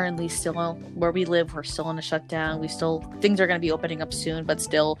 we're currently still where we live, we're still in a shutdown. Things are going to be opening up soon, but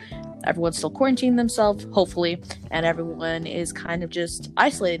still everyone's still quarantining themselves, hopefully, and everyone is kind of just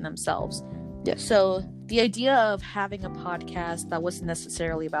isolating themselves. Yeah. So the idea of having a podcast that wasn't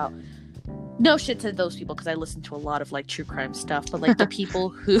necessarily about, no shit to those people, because I listen to a lot of like true crime stuff, but like the people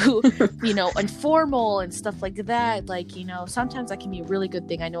who informal and stuff like that, like, sometimes that can be a really good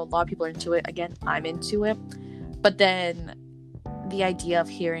thing. I know a lot of people are into it. Again, I'm into it. But then the idea of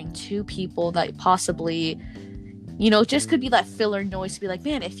hearing 2 people that possibly, just could be that filler noise to be like,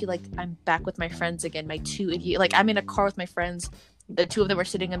 man, I feel like I'm back with my friends again. My 2 idiots, like, I'm in a car with my friends. The 2 of them are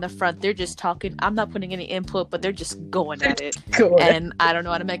sitting in the front. They're just talking. I'm not putting any input, but they're just going at it. And I don't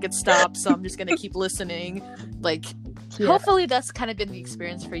know how to make it stop, so I'm just going to keep listening. Like, Hopefully that's kind of been the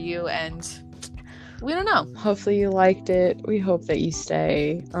experience for you, and we don't know. Hopefully you liked it. We hope that you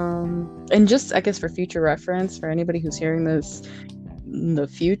stay. And just, I guess, for future reference, for anybody who's hearing this in the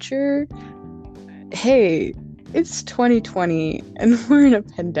future, hey, it's 2020, and we're in a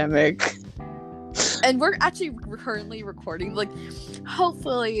pandemic. And we're actually currently recording, like,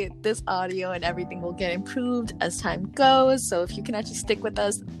 hopefully this audio and everything will get improved as time goes. So if you can actually stick with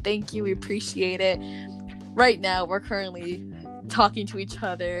us, thank you. We appreciate it. Right now, we're currently talking to each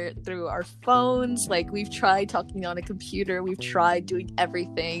other through our phones. Like, we've tried talking on a computer. We've tried doing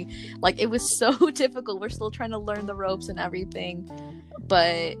everything. Like, it was so difficult. We're still trying to learn the ropes and everything.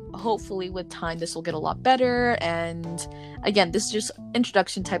 But hopefully with time, this will get a lot better. And again, this is just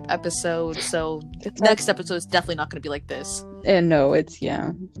introduction type episode. So next episode is definitely not going to be like this. And no,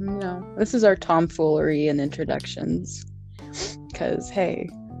 this is our tomfoolery and introductions. Because, hey,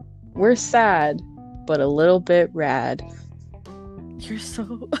 we're sad, but a little bit rad. You're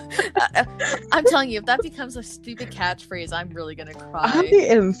so. I'm telling you, if that becomes a stupid catchphrase, I'm really gonna cry. I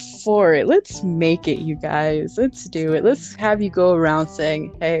am for it. Let's make it, you guys. Let's do it. Let's have you go around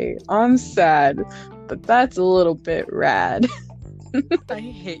saying, "Hey, I'm sad, but that's a little bit rad." I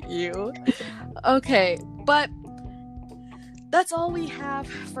hate you. Okay, but that's all we have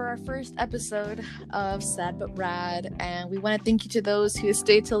for our first episode of Sad But Rad, and we want to thank you to those who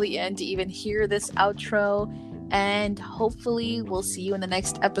stayed till the end to even hear this outro, and hopefully we'll see you in the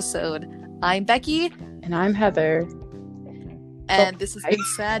next episode. I'm Becky. And I'm Heather. And this has been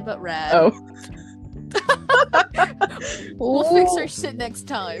Sad But Rad. Oh. We'll fix our shit next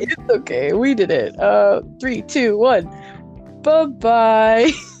time. It's okay. We did it. 3, 2, 1.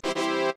 Bye-bye.